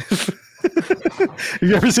 have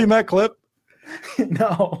you ever seen that clip?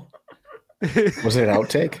 No. Was it an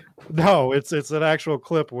outtake? No, it's an actual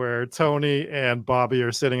clip where Tony and Bobby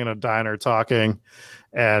are sitting in a diner talking,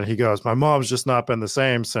 and he goes, "My mom's just not been the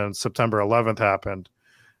same since September 11th happened."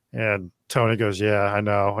 And Tony goes, "Yeah, I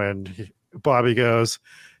know." And Bobby goes,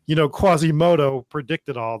 "You know, Quasimodo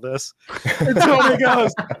predicted all this." And Tony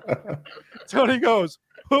goes,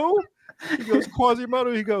 "Who?" He goes,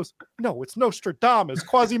 "Quasimodo." He goes, "No, it's Nostradamus.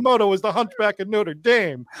 Quasimodo is the Hunchback of Notre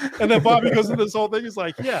Dame." And then Bobby goes into this whole thing. He's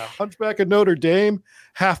like, "Yeah, Hunchback of Notre Dame,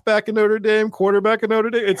 halfback of Notre Dame, quarterback of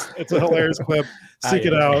Notre Dame." It's a hilarious clip. Seek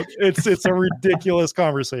it out. It's a ridiculous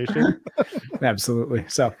conversation. Absolutely.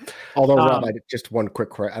 So, although Rob, just one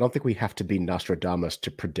quick question. I don't think we have to be Nostradamus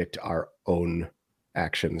to predict our own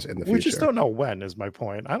actions in the future. We just don't know when, is my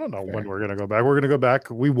point. I don't know when we're going to go back. We're going to go back.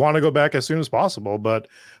 We want to go back as soon as possible, but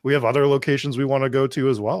we have other locations we want to go to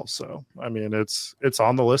as well. So, I mean, it's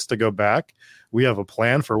on the list to go back. We have a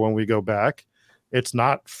plan for when we go back. It's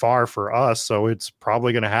not far for us, so it's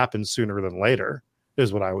probably going to happen sooner than later,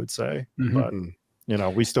 is what I would say. Mm-hmm. But, you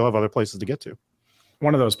know, we still have other places to get to.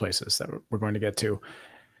 One of those places that we're going to get to,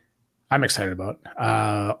 I'm excited about.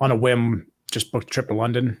 On a whim, just booked a trip to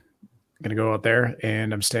London. Going to go out there,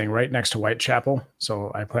 and I'm staying right next to Whitechapel.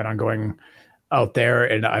 So I plan on going out there,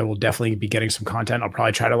 and I will definitely be getting some content. I'll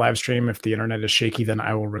probably try to live stream. If the internet is shaky, then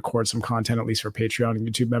I will record some content, at least for Patreon and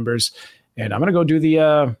YouTube members. And I'm going to go do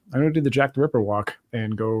the Jack the Ripper walk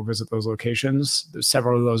and go visit those locations. There's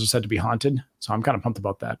several of those are said to be haunted. So I'm kind of pumped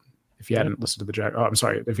about that. If you hadn't listened to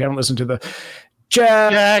if you haven't listened to the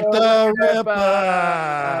Jack the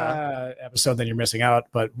Ripper episode, then you're missing out,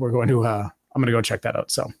 but we're going to, I'm going to go check that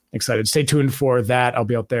out. So excited. Stay tuned for that. I'll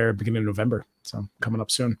be out there beginning of November. So coming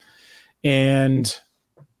up soon. And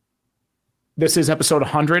this is episode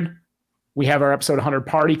 100. We have our episode 100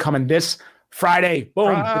 party coming this Friday.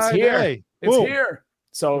 Boom. It's here. It's here.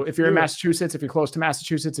 So if you're in Massachusetts, if you're close to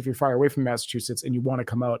Massachusetts, if you're far away from Massachusetts and you want to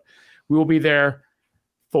come out, we will be there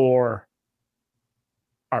for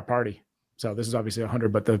our party. So this is obviously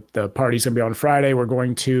 100, but the party's going to be on Friday. We're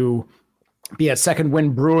going to be at Second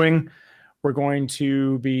Wind Brewing. We're going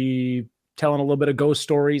to be telling a little bit of ghost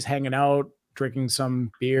stories, hanging out, drinking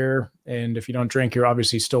some beer. And if you don't drink, you're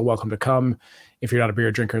obviously still welcome to come. If you're not a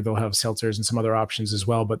beer drinker, they'll have seltzers and some other options as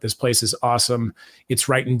well. But this place is awesome. It's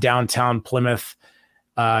right in downtown Plymouth.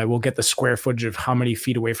 We'll get the square footage of how many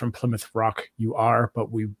feet away from Plymouth Rock you are, but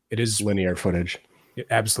it is linear footage.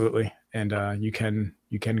 Absolutely. And you can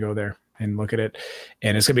go there and look at it,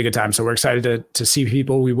 and it's gonna be a good time. So we're excited to see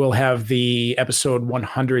people. We will have the episode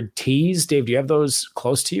 100 teas. Dave, do you have those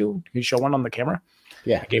close to you? Can you show one on the camera?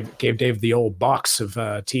 Yeah. I gave Dave the old box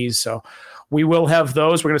of teas. So we will have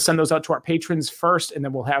those. We're going to send those out to our patrons first, and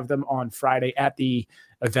then we'll have them on Friday at the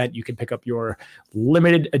event. You can pick up your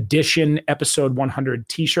limited edition episode 100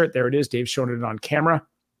 t-shirt. There it is. Dave's showing it on camera.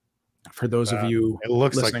 For those of you, it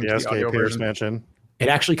looks like the SK Pierce Mansion. It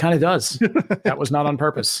actually kind of does. That was not on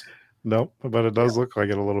purpose. Nope, but it does look like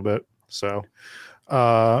it a little bit. So,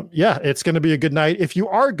 yeah, it's going to be a good night. If you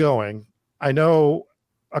are going, I know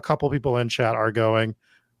a couple people in chat are going.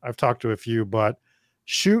 I've talked to a few, but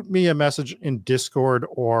shoot me a message in Discord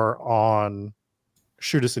or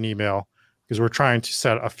shoot us an email, because we're trying to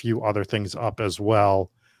set a few other things up as well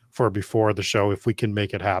for before the show if we can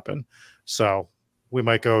make it happen. So we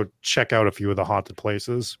might go check out a few of the haunted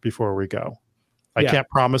places before we go. I can't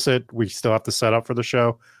promise it. We still have to set up for the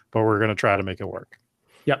show, but we're going to try to make it work.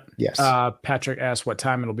 Yep. Yes. Patrick asked what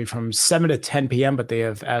time. It'll be from 7 to 10 p.m., but they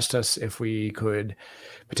have asked us if we could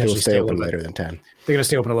potentially stay open later than 10. They're going to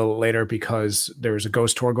stay open a little later because there's a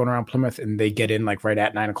ghost tour going around Plymouth, and they get in like right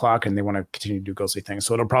at 9 o'clock, and they want to continue to do ghostly things.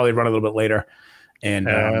 So it'll probably run a little bit later.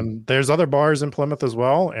 And there's other bars in Plymouth as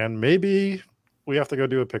well. And maybe we have to go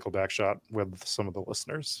do a pickleback shot with some of the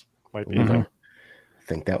listeners. Might be.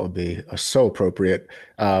 I think that would be so appropriate.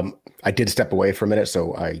 I did step away for a minute,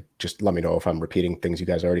 so I just let me know if I'm repeating things you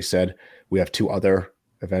guys already said. We have 2 other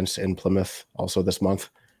events in Plymouth also this month.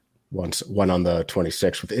 One on the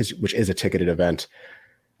 26th, which is a ticketed event.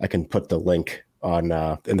 I can put the link on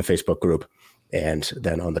in the Facebook group. And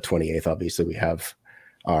then on the 28th, obviously, we have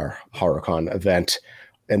our HorrorCon event.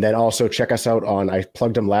 And then also check us out on, I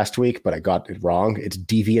plugged them last week, but I got it wrong. It's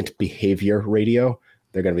Deviant Behavior Radio.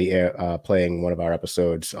 They're going to be playing one of our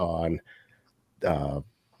episodes on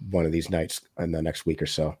one of these nights in the next week or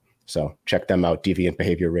so. So check them out, Deviant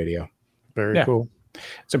Behavior Radio. Very cool.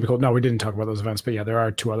 Super cool. No, we didn't talk about those events, but yeah, there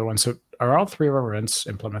are 2 other ones. So are all 3 of our events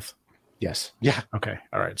in Plymouth? Yes. Yeah. Okay.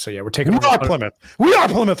 All right. So yeah, we're taking over Plymouth. We are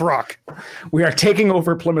Plymouth Rock. We are taking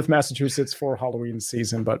over Plymouth, Massachusetts for Halloween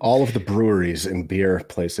season. But all of the breweries and beer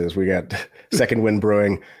places, we got Second Wind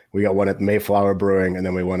Brewing, we got one at Mayflower Brewing, and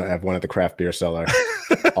then we want to have one at the Craft Beer Cellar.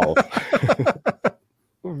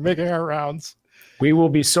 We're making our rounds. We will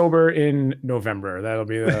be sober in November. That'll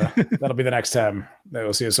be the next time that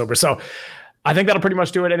we'll see us sober. So I think that'll pretty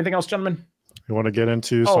much do it. Anything else, gentlemen? You want to get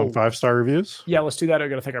into some 5-star reviews? Yeah, let's do that. I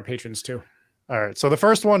got to thank our patrons too. All right. So the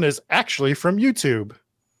first one is actually from YouTube.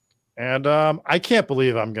 And I can't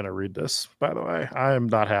believe I'm going to read this, by the way. I am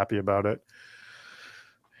not happy about it.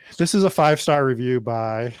 This is a 5-star review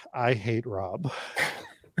by I Hate Rob.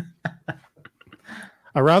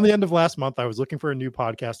 Around the end of last month, I was looking for a new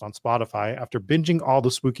podcast on Spotify after binging all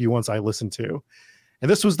the spooky ones I listened to.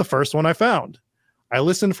 And this was the first one I found. I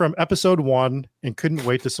listened from episode 1 and couldn't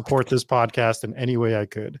wait to support this podcast in any way I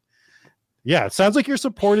could. Yeah, it sounds like you're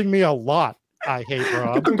supporting me a lot. I Hate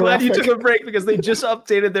Rob. I'm glad you took a break because they just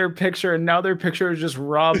updated their picture and now their picture is just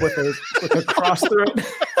Rob with a cross through it.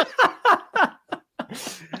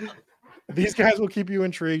 These guys will keep you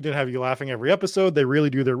intrigued and have you laughing every episode. They really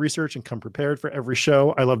do their research and come prepared for every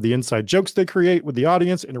show. I love the inside jokes they create with the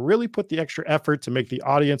audience and really put the extra effort to make the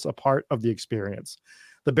audience a part of the experience.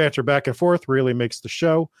 The banter back and forth really makes the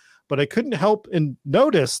show, but I couldn't help and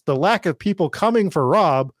notice the lack of people coming for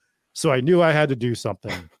Rob, so I knew I had to do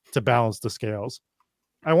something to balance the scales.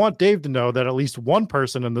 I want Dave to know that at least one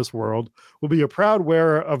person in this world will be a proud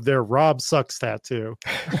wearer of their Rob Sucks tattoo.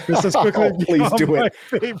 This is quickly please do it.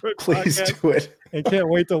 Favorite please podcast, do it. and can't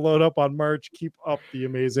wait to load up on merch. Keep up the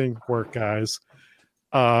amazing work, guys.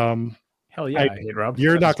 Hell yeah, I hate Rob.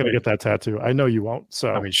 You're not going to get that tattoo. I know you won't.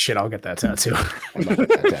 So I mean, shit, I'll get that tattoo. I'm not getting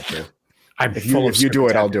that tattoo. If you do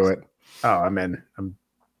it, I'll do it. Oh, I'm in. I'm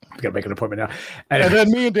gonna make an appointment now. And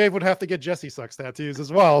then me and Dave would have to get Jesse Sucks tattoos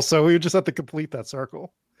as well. So we would just have to complete that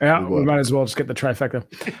circle. Yeah, we might as well just get the trifecta.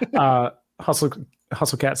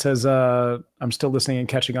 Hustle Cat says, I'm still listening and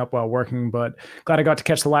catching up while working, but glad I got to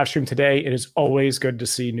catch the live stream today. It is always good to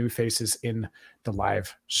see new faces in the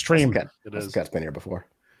live stream. Hustle Cat's been here before.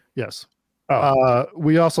 Yes.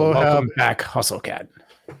 We also have back Hustle Cat.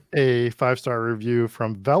 A 5-star review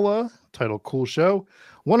from Vela titled Cool Show.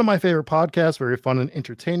 One of my favorite podcasts, very fun and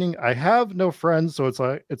entertaining. I have no friends, so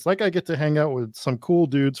it's like I get to hang out with some cool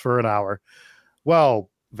dudes for an hour. Well,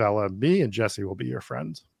 Vela, me and Jesse will be your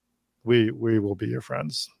friends. We will be your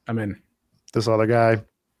friends. I'm in. This other guy,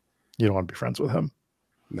 you don't want to be friends with him.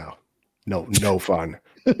 No fun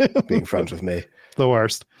being friends with me. The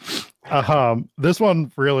worst. This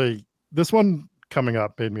one coming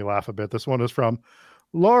up made me laugh a bit. This one is from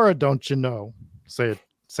Laura. Don't you know? Say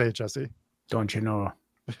it, Jesse. Don't you know?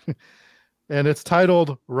 And it's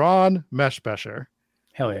titled Ron Meshbesher.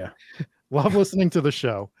 Hell yeah. Love listening to the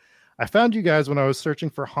show. I found you guys when I was searching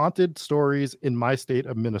for haunted stories in my state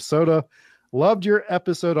of Minnesota. Loved your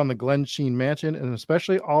episode on the Glen Sheen Mansion and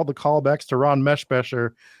especially all the callbacks to Ron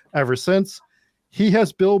Meshbesher ever since. He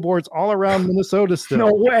has billboards all around Minnesota still.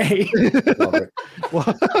 No way. Love it.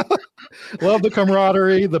 Love the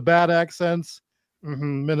camaraderie, the bad accents.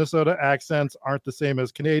 Minnesota accents aren't the same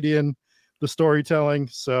as Canadian. The storytelling,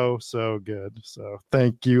 so good. So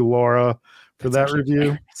thank you, Laura, for that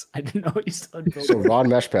review. I didn't know you still had So Ron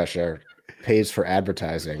Meshbesher pays for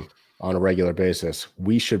advertising on a regular basis.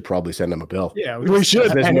 We should probably send him a bill. Yeah, we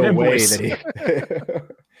should. There's no way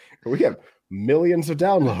that we have millions of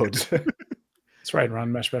downloads. That's right,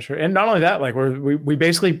 Ron Meshbesher. And not only that, like we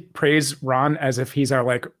basically praise Ron as if he's our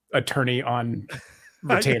like attorney on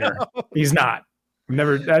retainer. He's not. I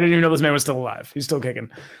didn't even know this man was still alive. He's still kicking.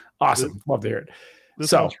 Awesome. Love to hear it.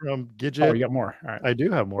 This one's from Gidget. Oh, you got more. All right. I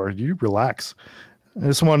do have more. You relax.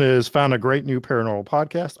 This one is found a great new paranormal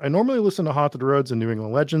podcast. I normally listen to Haunted Roads and New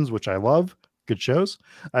England Legends, which I love. Good shows.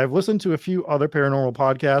 I've listened to a few other paranormal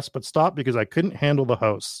podcasts, but stopped because I couldn't handle the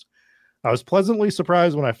hosts. I was pleasantly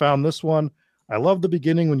surprised when I found this one. I love the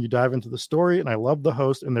beginning when you dive into the story, and I love the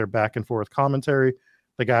host and their back and forth commentary.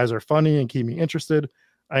 The guys are funny and keep me interested.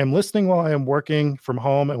 I am listening while I am working from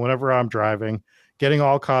home and whenever I'm driving, getting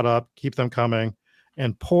all caught up, keep them coming.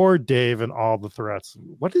 And poor Dave and all the threats.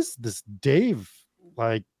 What is this Dave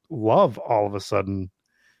love all of a sudden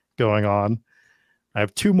going on? I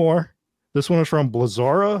have two more. This one is from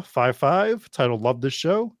Blazora55, titled Love This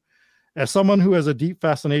Show. As someone who has a deep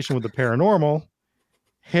fascination with the paranormal,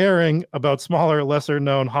 hearing about smaller, lesser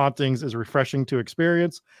known hauntings is refreshing to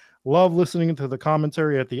experience. Love listening to the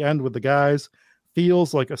commentary at the end with the guys.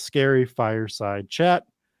 Feels like a scary fireside chat.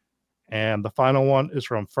 And the final one is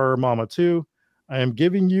from Fur Mama 2. I am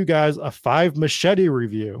giving you guys a 5 machete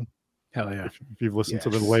review. Hell yeah. If you've listened to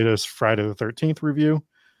the latest Friday the 13th review,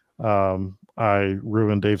 I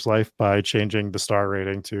ruined Dave's life by changing the star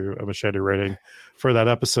rating to a machete rating for that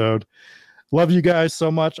episode. Love you guys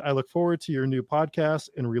so much. I look forward to your new podcast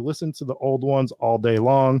and re-listen to the old ones all day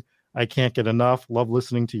long. I can't get enough. Love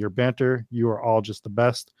listening to your banter. You are all just the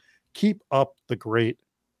best. Keep up the great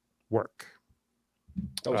work.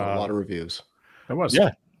 That was a lot of reviews. That was.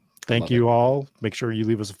 Yeah. Thank you all. Make sure you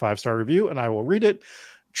leave us a 5-star review and I will read it.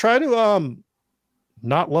 Try to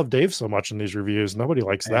not love Dave so much in these reviews. Nobody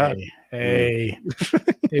likes that. Hey.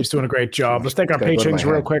 Dave's doing a great job. Let's thank our patrons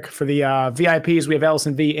real quick for the VIPs. We have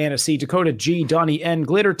Allison V, Anna C, Dakota G, Donnie N,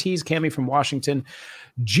 Glitter Tees, Cami from Washington,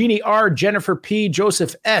 Jeannie R, Jennifer P,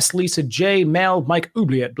 Joseph S, Lisa J, Mel, Mike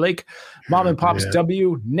Oubliette, Blake, Mom and Pops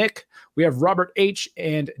W, Nick. We have Robert H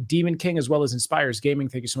and Demon King, as well as Inspires Gaming.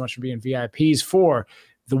 Thank you so much for being VIPs. For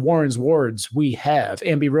the Warrens Wards, we have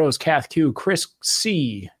Ambi Rose, Kath Q, Chris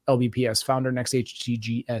C, LBPS founder, next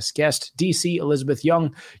HTGS guest, DC, Elizabeth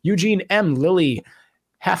Young, Eugene M, Lily,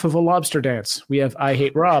 Half of a Lobster Dance. We have I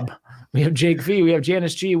Hate Rob. We have Jake V. We have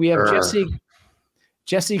Janice G. We have Jesse.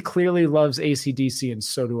 Jesse clearly loves AC/DC, and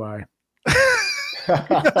so do I.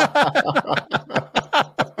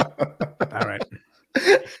 All right.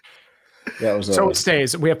 So it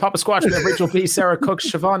stays. We have Papa Squatch, we have Rachel B, Sarah Cook,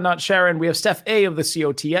 Siobhan Not Sharon, we have Steph A of the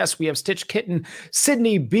COTS, we have Stitch Kitten,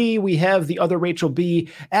 Sydney B, we have the other Rachel B,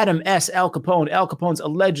 Adam S, Al Capone's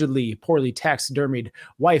allegedly poorly taxidermied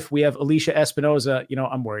wife. We have Alicia Espinoza. You know,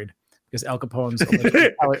 I'm worried because Al Capone's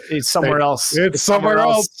it's somewhere else. It's somewhere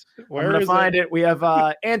else. Where I'm gonna find it. We have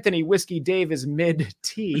Anthony Whiskey Dave is mid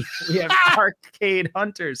T. We have Arcade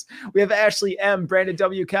Hunters. We have Ashley M, Brandon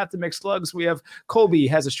W, Captain McSlugs. We have Colby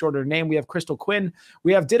has a shorter name. We have Crystal Quinn.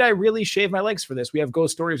 We have Did I Really Shave My Legs for This? We have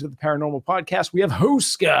Ghost Stories with the Paranormal Podcast. We have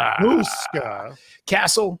Hooska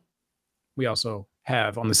Castle. We also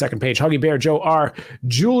have on the second page Huggy Bear, Joe R,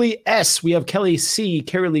 Julie S. We have Kelly C,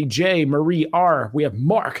 Carrie Lee J, Marie R. We have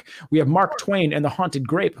Mark. We have Mark Twain and the Haunted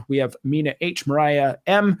Grape. We have Mina H, Mariah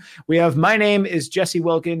M. We have My Name is Jesse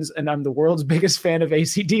Wilkins, and I'm the world's biggest fan of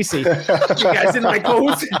AC/DC. You guys didn't like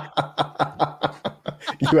those?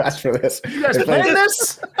 You asked for this. You guys playing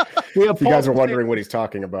this? If you guys are wondering what he's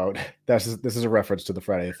talking about, this is a reference to the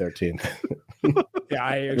Friday the 13th. Yeah,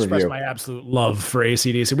 I express my absolute love for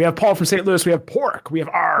AC/DC. We have Paul from St. Louis. We have Pork. We have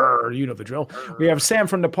R. You know the drill. We have Sam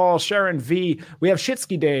from Nepal. Sharon V. We have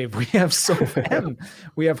Shitsky Dave. We have Soph M.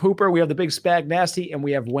 We have Hooper. We have the Big Spag Nasty. And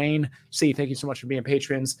we have Wayne C. Thank you so much for being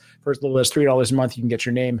patrons. For as little as $3 a month, you can get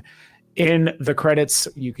your name in the credits.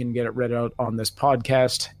 You can get it read out on this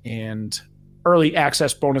podcast and early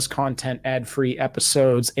access bonus content, ad-free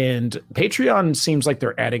episodes, and Patreon seems like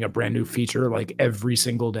they're adding a brand new feature like every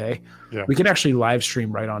single day. Yeah. We can actually live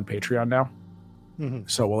stream right on Patreon now. Mm-hmm.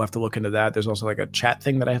 So we'll have to look into that. There's also like a chat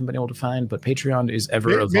thing that I haven't been able to find, but Patreon is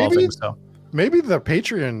ever evolving. So maybe the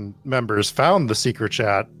Patreon members found the secret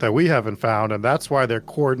chat that we haven't found, and that's why they're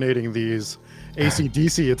coordinating these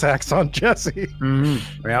AC/DC attacks on Jesse.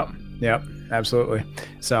 Mm-hmm. Yep, absolutely.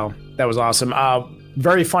 So that was awesome.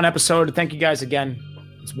 Very fun episode. Thank you guys again.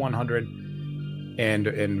 It's 100,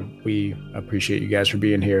 and we appreciate you guys for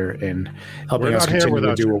being here and helping us continue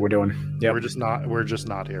to do what we're doing. Yeah, we're just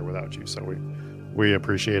not here without you. So we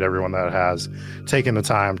appreciate everyone that has taken the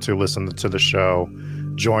time to listen to the show,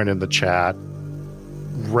 join in the chat,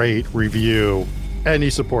 rate, review, any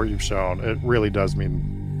support you've shown. It really does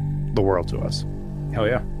mean the world to us. Hell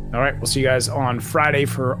yeah. All right, we'll see you guys on Friday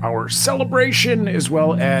for our celebration, as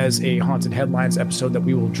well as a Haunted Headlines episode that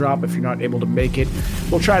we will drop if you're not able to make it.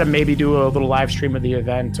 We'll try to maybe do a little live stream of the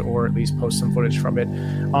event, or at least post some footage from it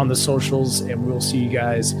on the socials, and we'll see you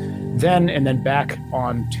guys then, and then back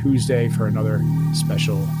on Tuesday for another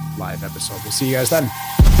special live episode. We'll see you guys then.